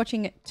just finished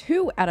watching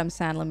 2 Adam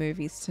Sandler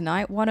movies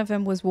tonight. One of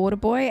them was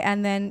Waterboy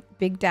and then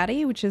Big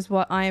Daddy, which is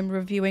what I am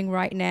reviewing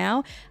right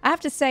now. I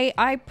have to say,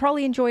 I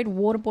probably enjoyed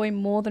Waterboy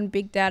more than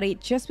Big Daddy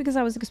just because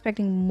I was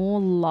expecting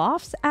more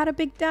laughs out of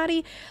Big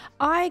Daddy.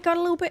 I got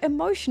a little bit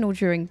emotional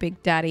during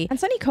Big Daddy. And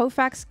Sonny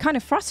Koufax kind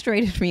of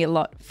frustrated me a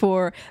lot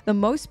for the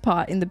most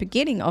part in the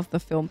beginning of the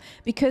film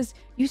because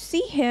you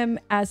see him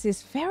as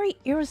this very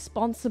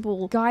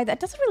irresponsible guy that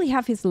doesn't really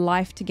have his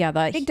life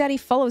together. Big Daddy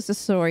follows the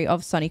story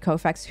of Sonny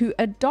Koufax, who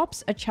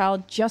adopts a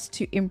child just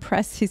to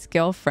impress his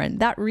girlfriend.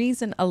 That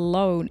reason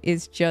alone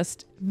is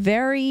just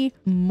very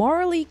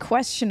morally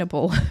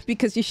questionable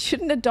because you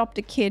shouldn't adopt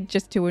a kid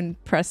just to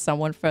impress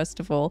someone, first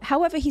of all.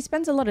 However, he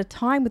spends a lot of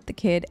time with the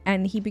kid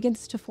and he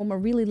begins to form a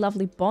really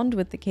lovely bond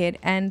with the kid,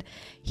 and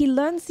he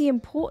learns the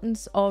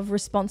importance of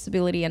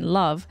responsibility and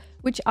love,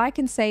 which I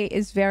can say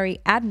is very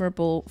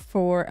admirable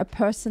for a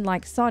person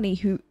like Sonny,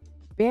 who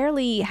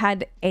barely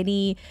had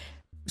any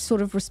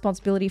sort of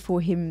responsibility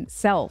for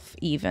himself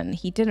even.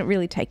 He didn't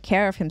really take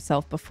care of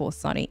himself before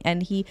Sonny,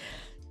 and he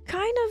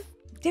kind of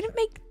didn't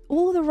make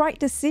all the right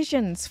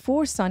decisions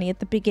for Sonny at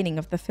the beginning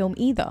of the film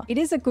either. It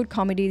is a good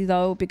comedy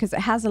though because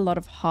it has a lot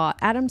of heart.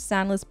 Adam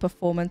Sandler's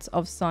performance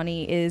of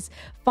Sonny is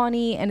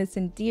funny and it's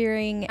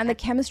endearing, and the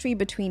chemistry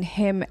between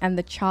him and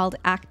the child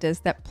actors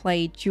that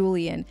play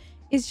Julian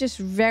is just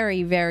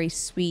very, very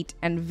sweet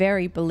and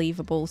very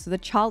believable. So the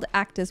child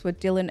actors were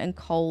Dylan and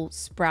Cole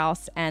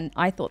Sprouse, and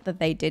I thought that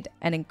they did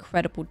an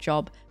incredible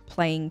job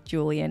playing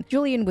Julian.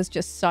 Julian was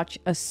just such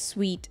a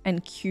sweet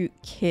and cute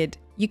kid.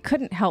 You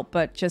couldn't help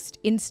but just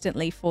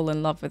instantly fall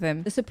in love with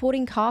him. The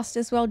supporting cast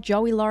as well,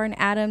 Joey Lauren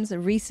Adams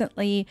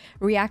recently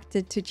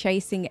reacted to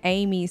Chasing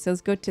Amy, so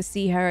it's good to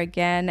see her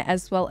again,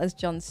 as well as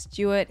Jon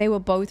Stewart. They were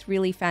both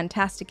really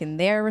fantastic in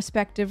their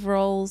respective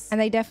roles,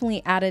 and they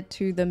definitely added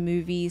to the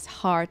movie's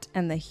heart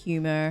and the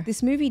humor.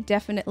 This movie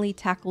definitely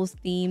tackles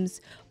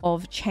themes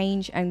of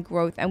change and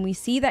growth, and we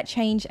see that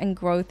change and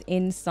growth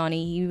in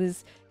Sonny. He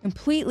was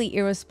completely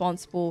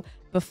irresponsible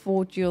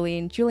before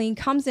Julian. Julian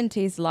comes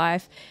into his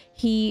life.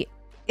 He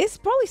is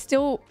probably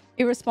still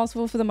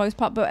irresponsible for the most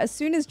part, but as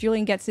soon as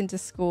Julian gets into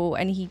school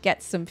and he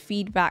gets some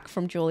feedback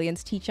from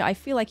Julian's teacher, I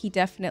feel like he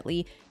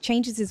definitely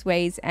changes his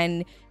ways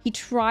and he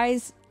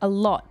tries a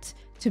lot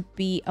to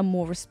be a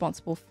more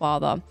responsible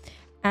father.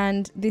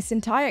 And this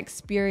entire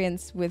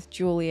experience with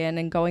Julian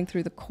and going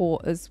through the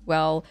court as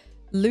well,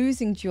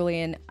 losing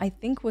Julian, I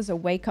think was a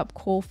wake-up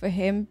call for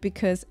him,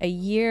 because a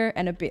year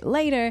and a bit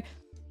later,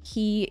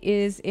 he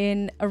is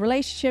in a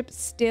relationship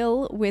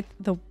still with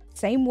the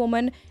same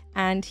woman,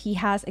 and he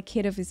has a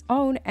kid of his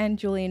own, and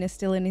Julian is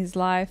still in his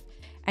life,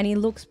 and he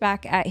looks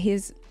back at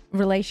his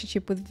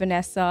relationship with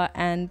Vanessa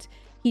and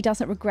he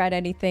doesn't regret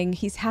anything.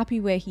 He's happy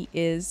where he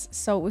is.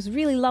 So it was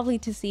really lovely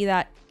to see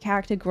that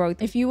character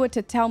growth. If you were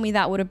to tell me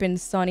that would have been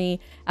Sonny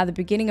at the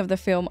beginning of the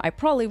film, I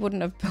probably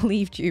wouldn't have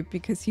believed you,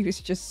 because he was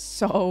just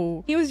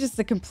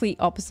the complete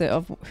opposite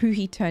of who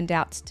he turned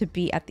out to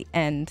be at the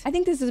end. I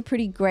think this is a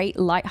pretty great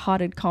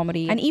light-hearted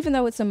comedy, and even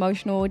though it's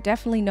emotional, it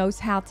definitely knows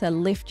how to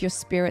lift your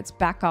spirits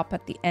back up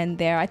at the end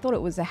there. I thought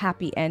it was a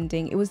happy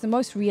ending. It was the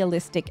most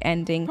realistic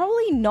ending.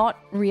 Probably not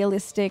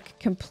realistic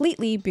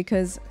completely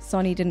because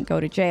Sonny didn't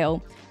go to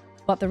jail,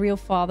 but the real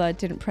father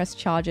didn't press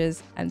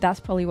charges, and that's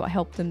probably what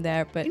helped him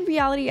there. But in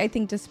reality, I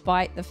think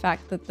despite the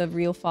fact that the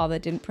real father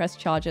didn't press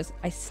charges,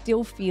 I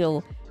still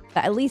feel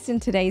that at least in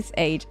today's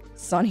age,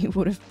 Sonny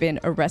would have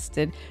been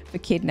arrested for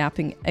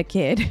kidnapping a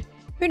kid.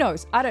 Who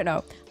knows? I don't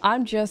know.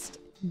 I'm just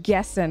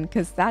guessing,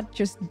 because that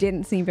just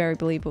didn't seem very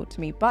believable to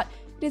me. But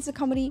it is a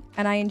comedy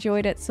and I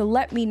enjoyed it. So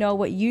let me know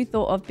what you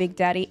thought of Big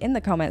Daddy in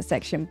the comment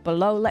section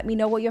below. Let me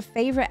know what your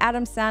favorite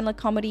Adam Sandler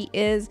comedy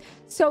is.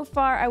 So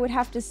far, I would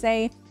have to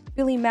say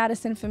Billy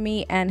Madison for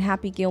me and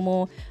Happy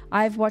Gilmore.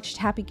 I've watched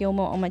Happy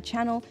Gilmore on my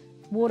channel,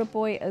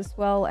 Waterboy as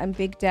well, and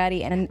Big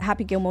Daddy, and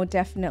Happy Gilmore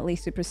definitely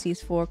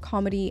supersedes for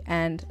comedy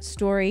and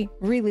story.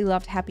 Really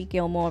loved Happy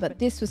Gilmore, but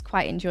this was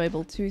quite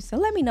enjoyable too. So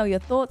let me know your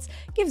thoughts.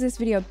 Give this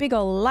video a big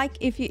ol' like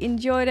if you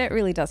enjoyed it. It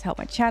really does help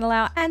my channel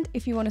out. And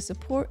if you want to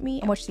support me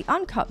and watch the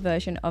uncut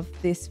version of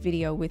this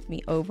video with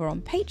me over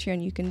on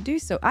Patreon, you can do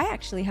so. I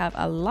actually have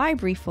a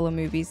library full of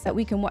movies that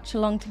we can watch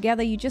along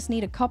together. You just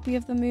need a copy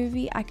of the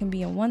movie. I can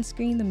be on one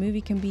screen, the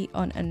movie can be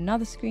on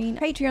another screen.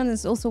 Patreon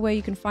is also where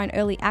you can find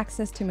early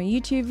access to my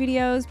YouTube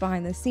videos,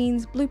 behind the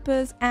scenes,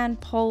 bloopers,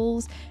 and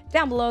polls.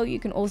 Down below,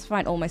 you can also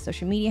find all my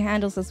social media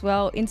handles as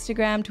well: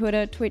 Instagram,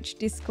 Twitter, Twitch,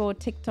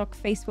 Discord, TikTok,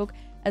 Facebook.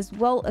 as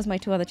well as my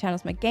 2 other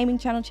channels, my gaming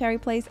channel Cherry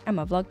Plays and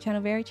my vlog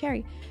channel Very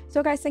Cherry.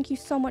 So guys, thank you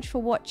so much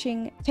for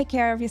watching. Take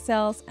care of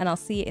yourselves and I'll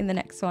see you in the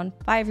next one.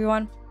 Bye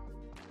everyone.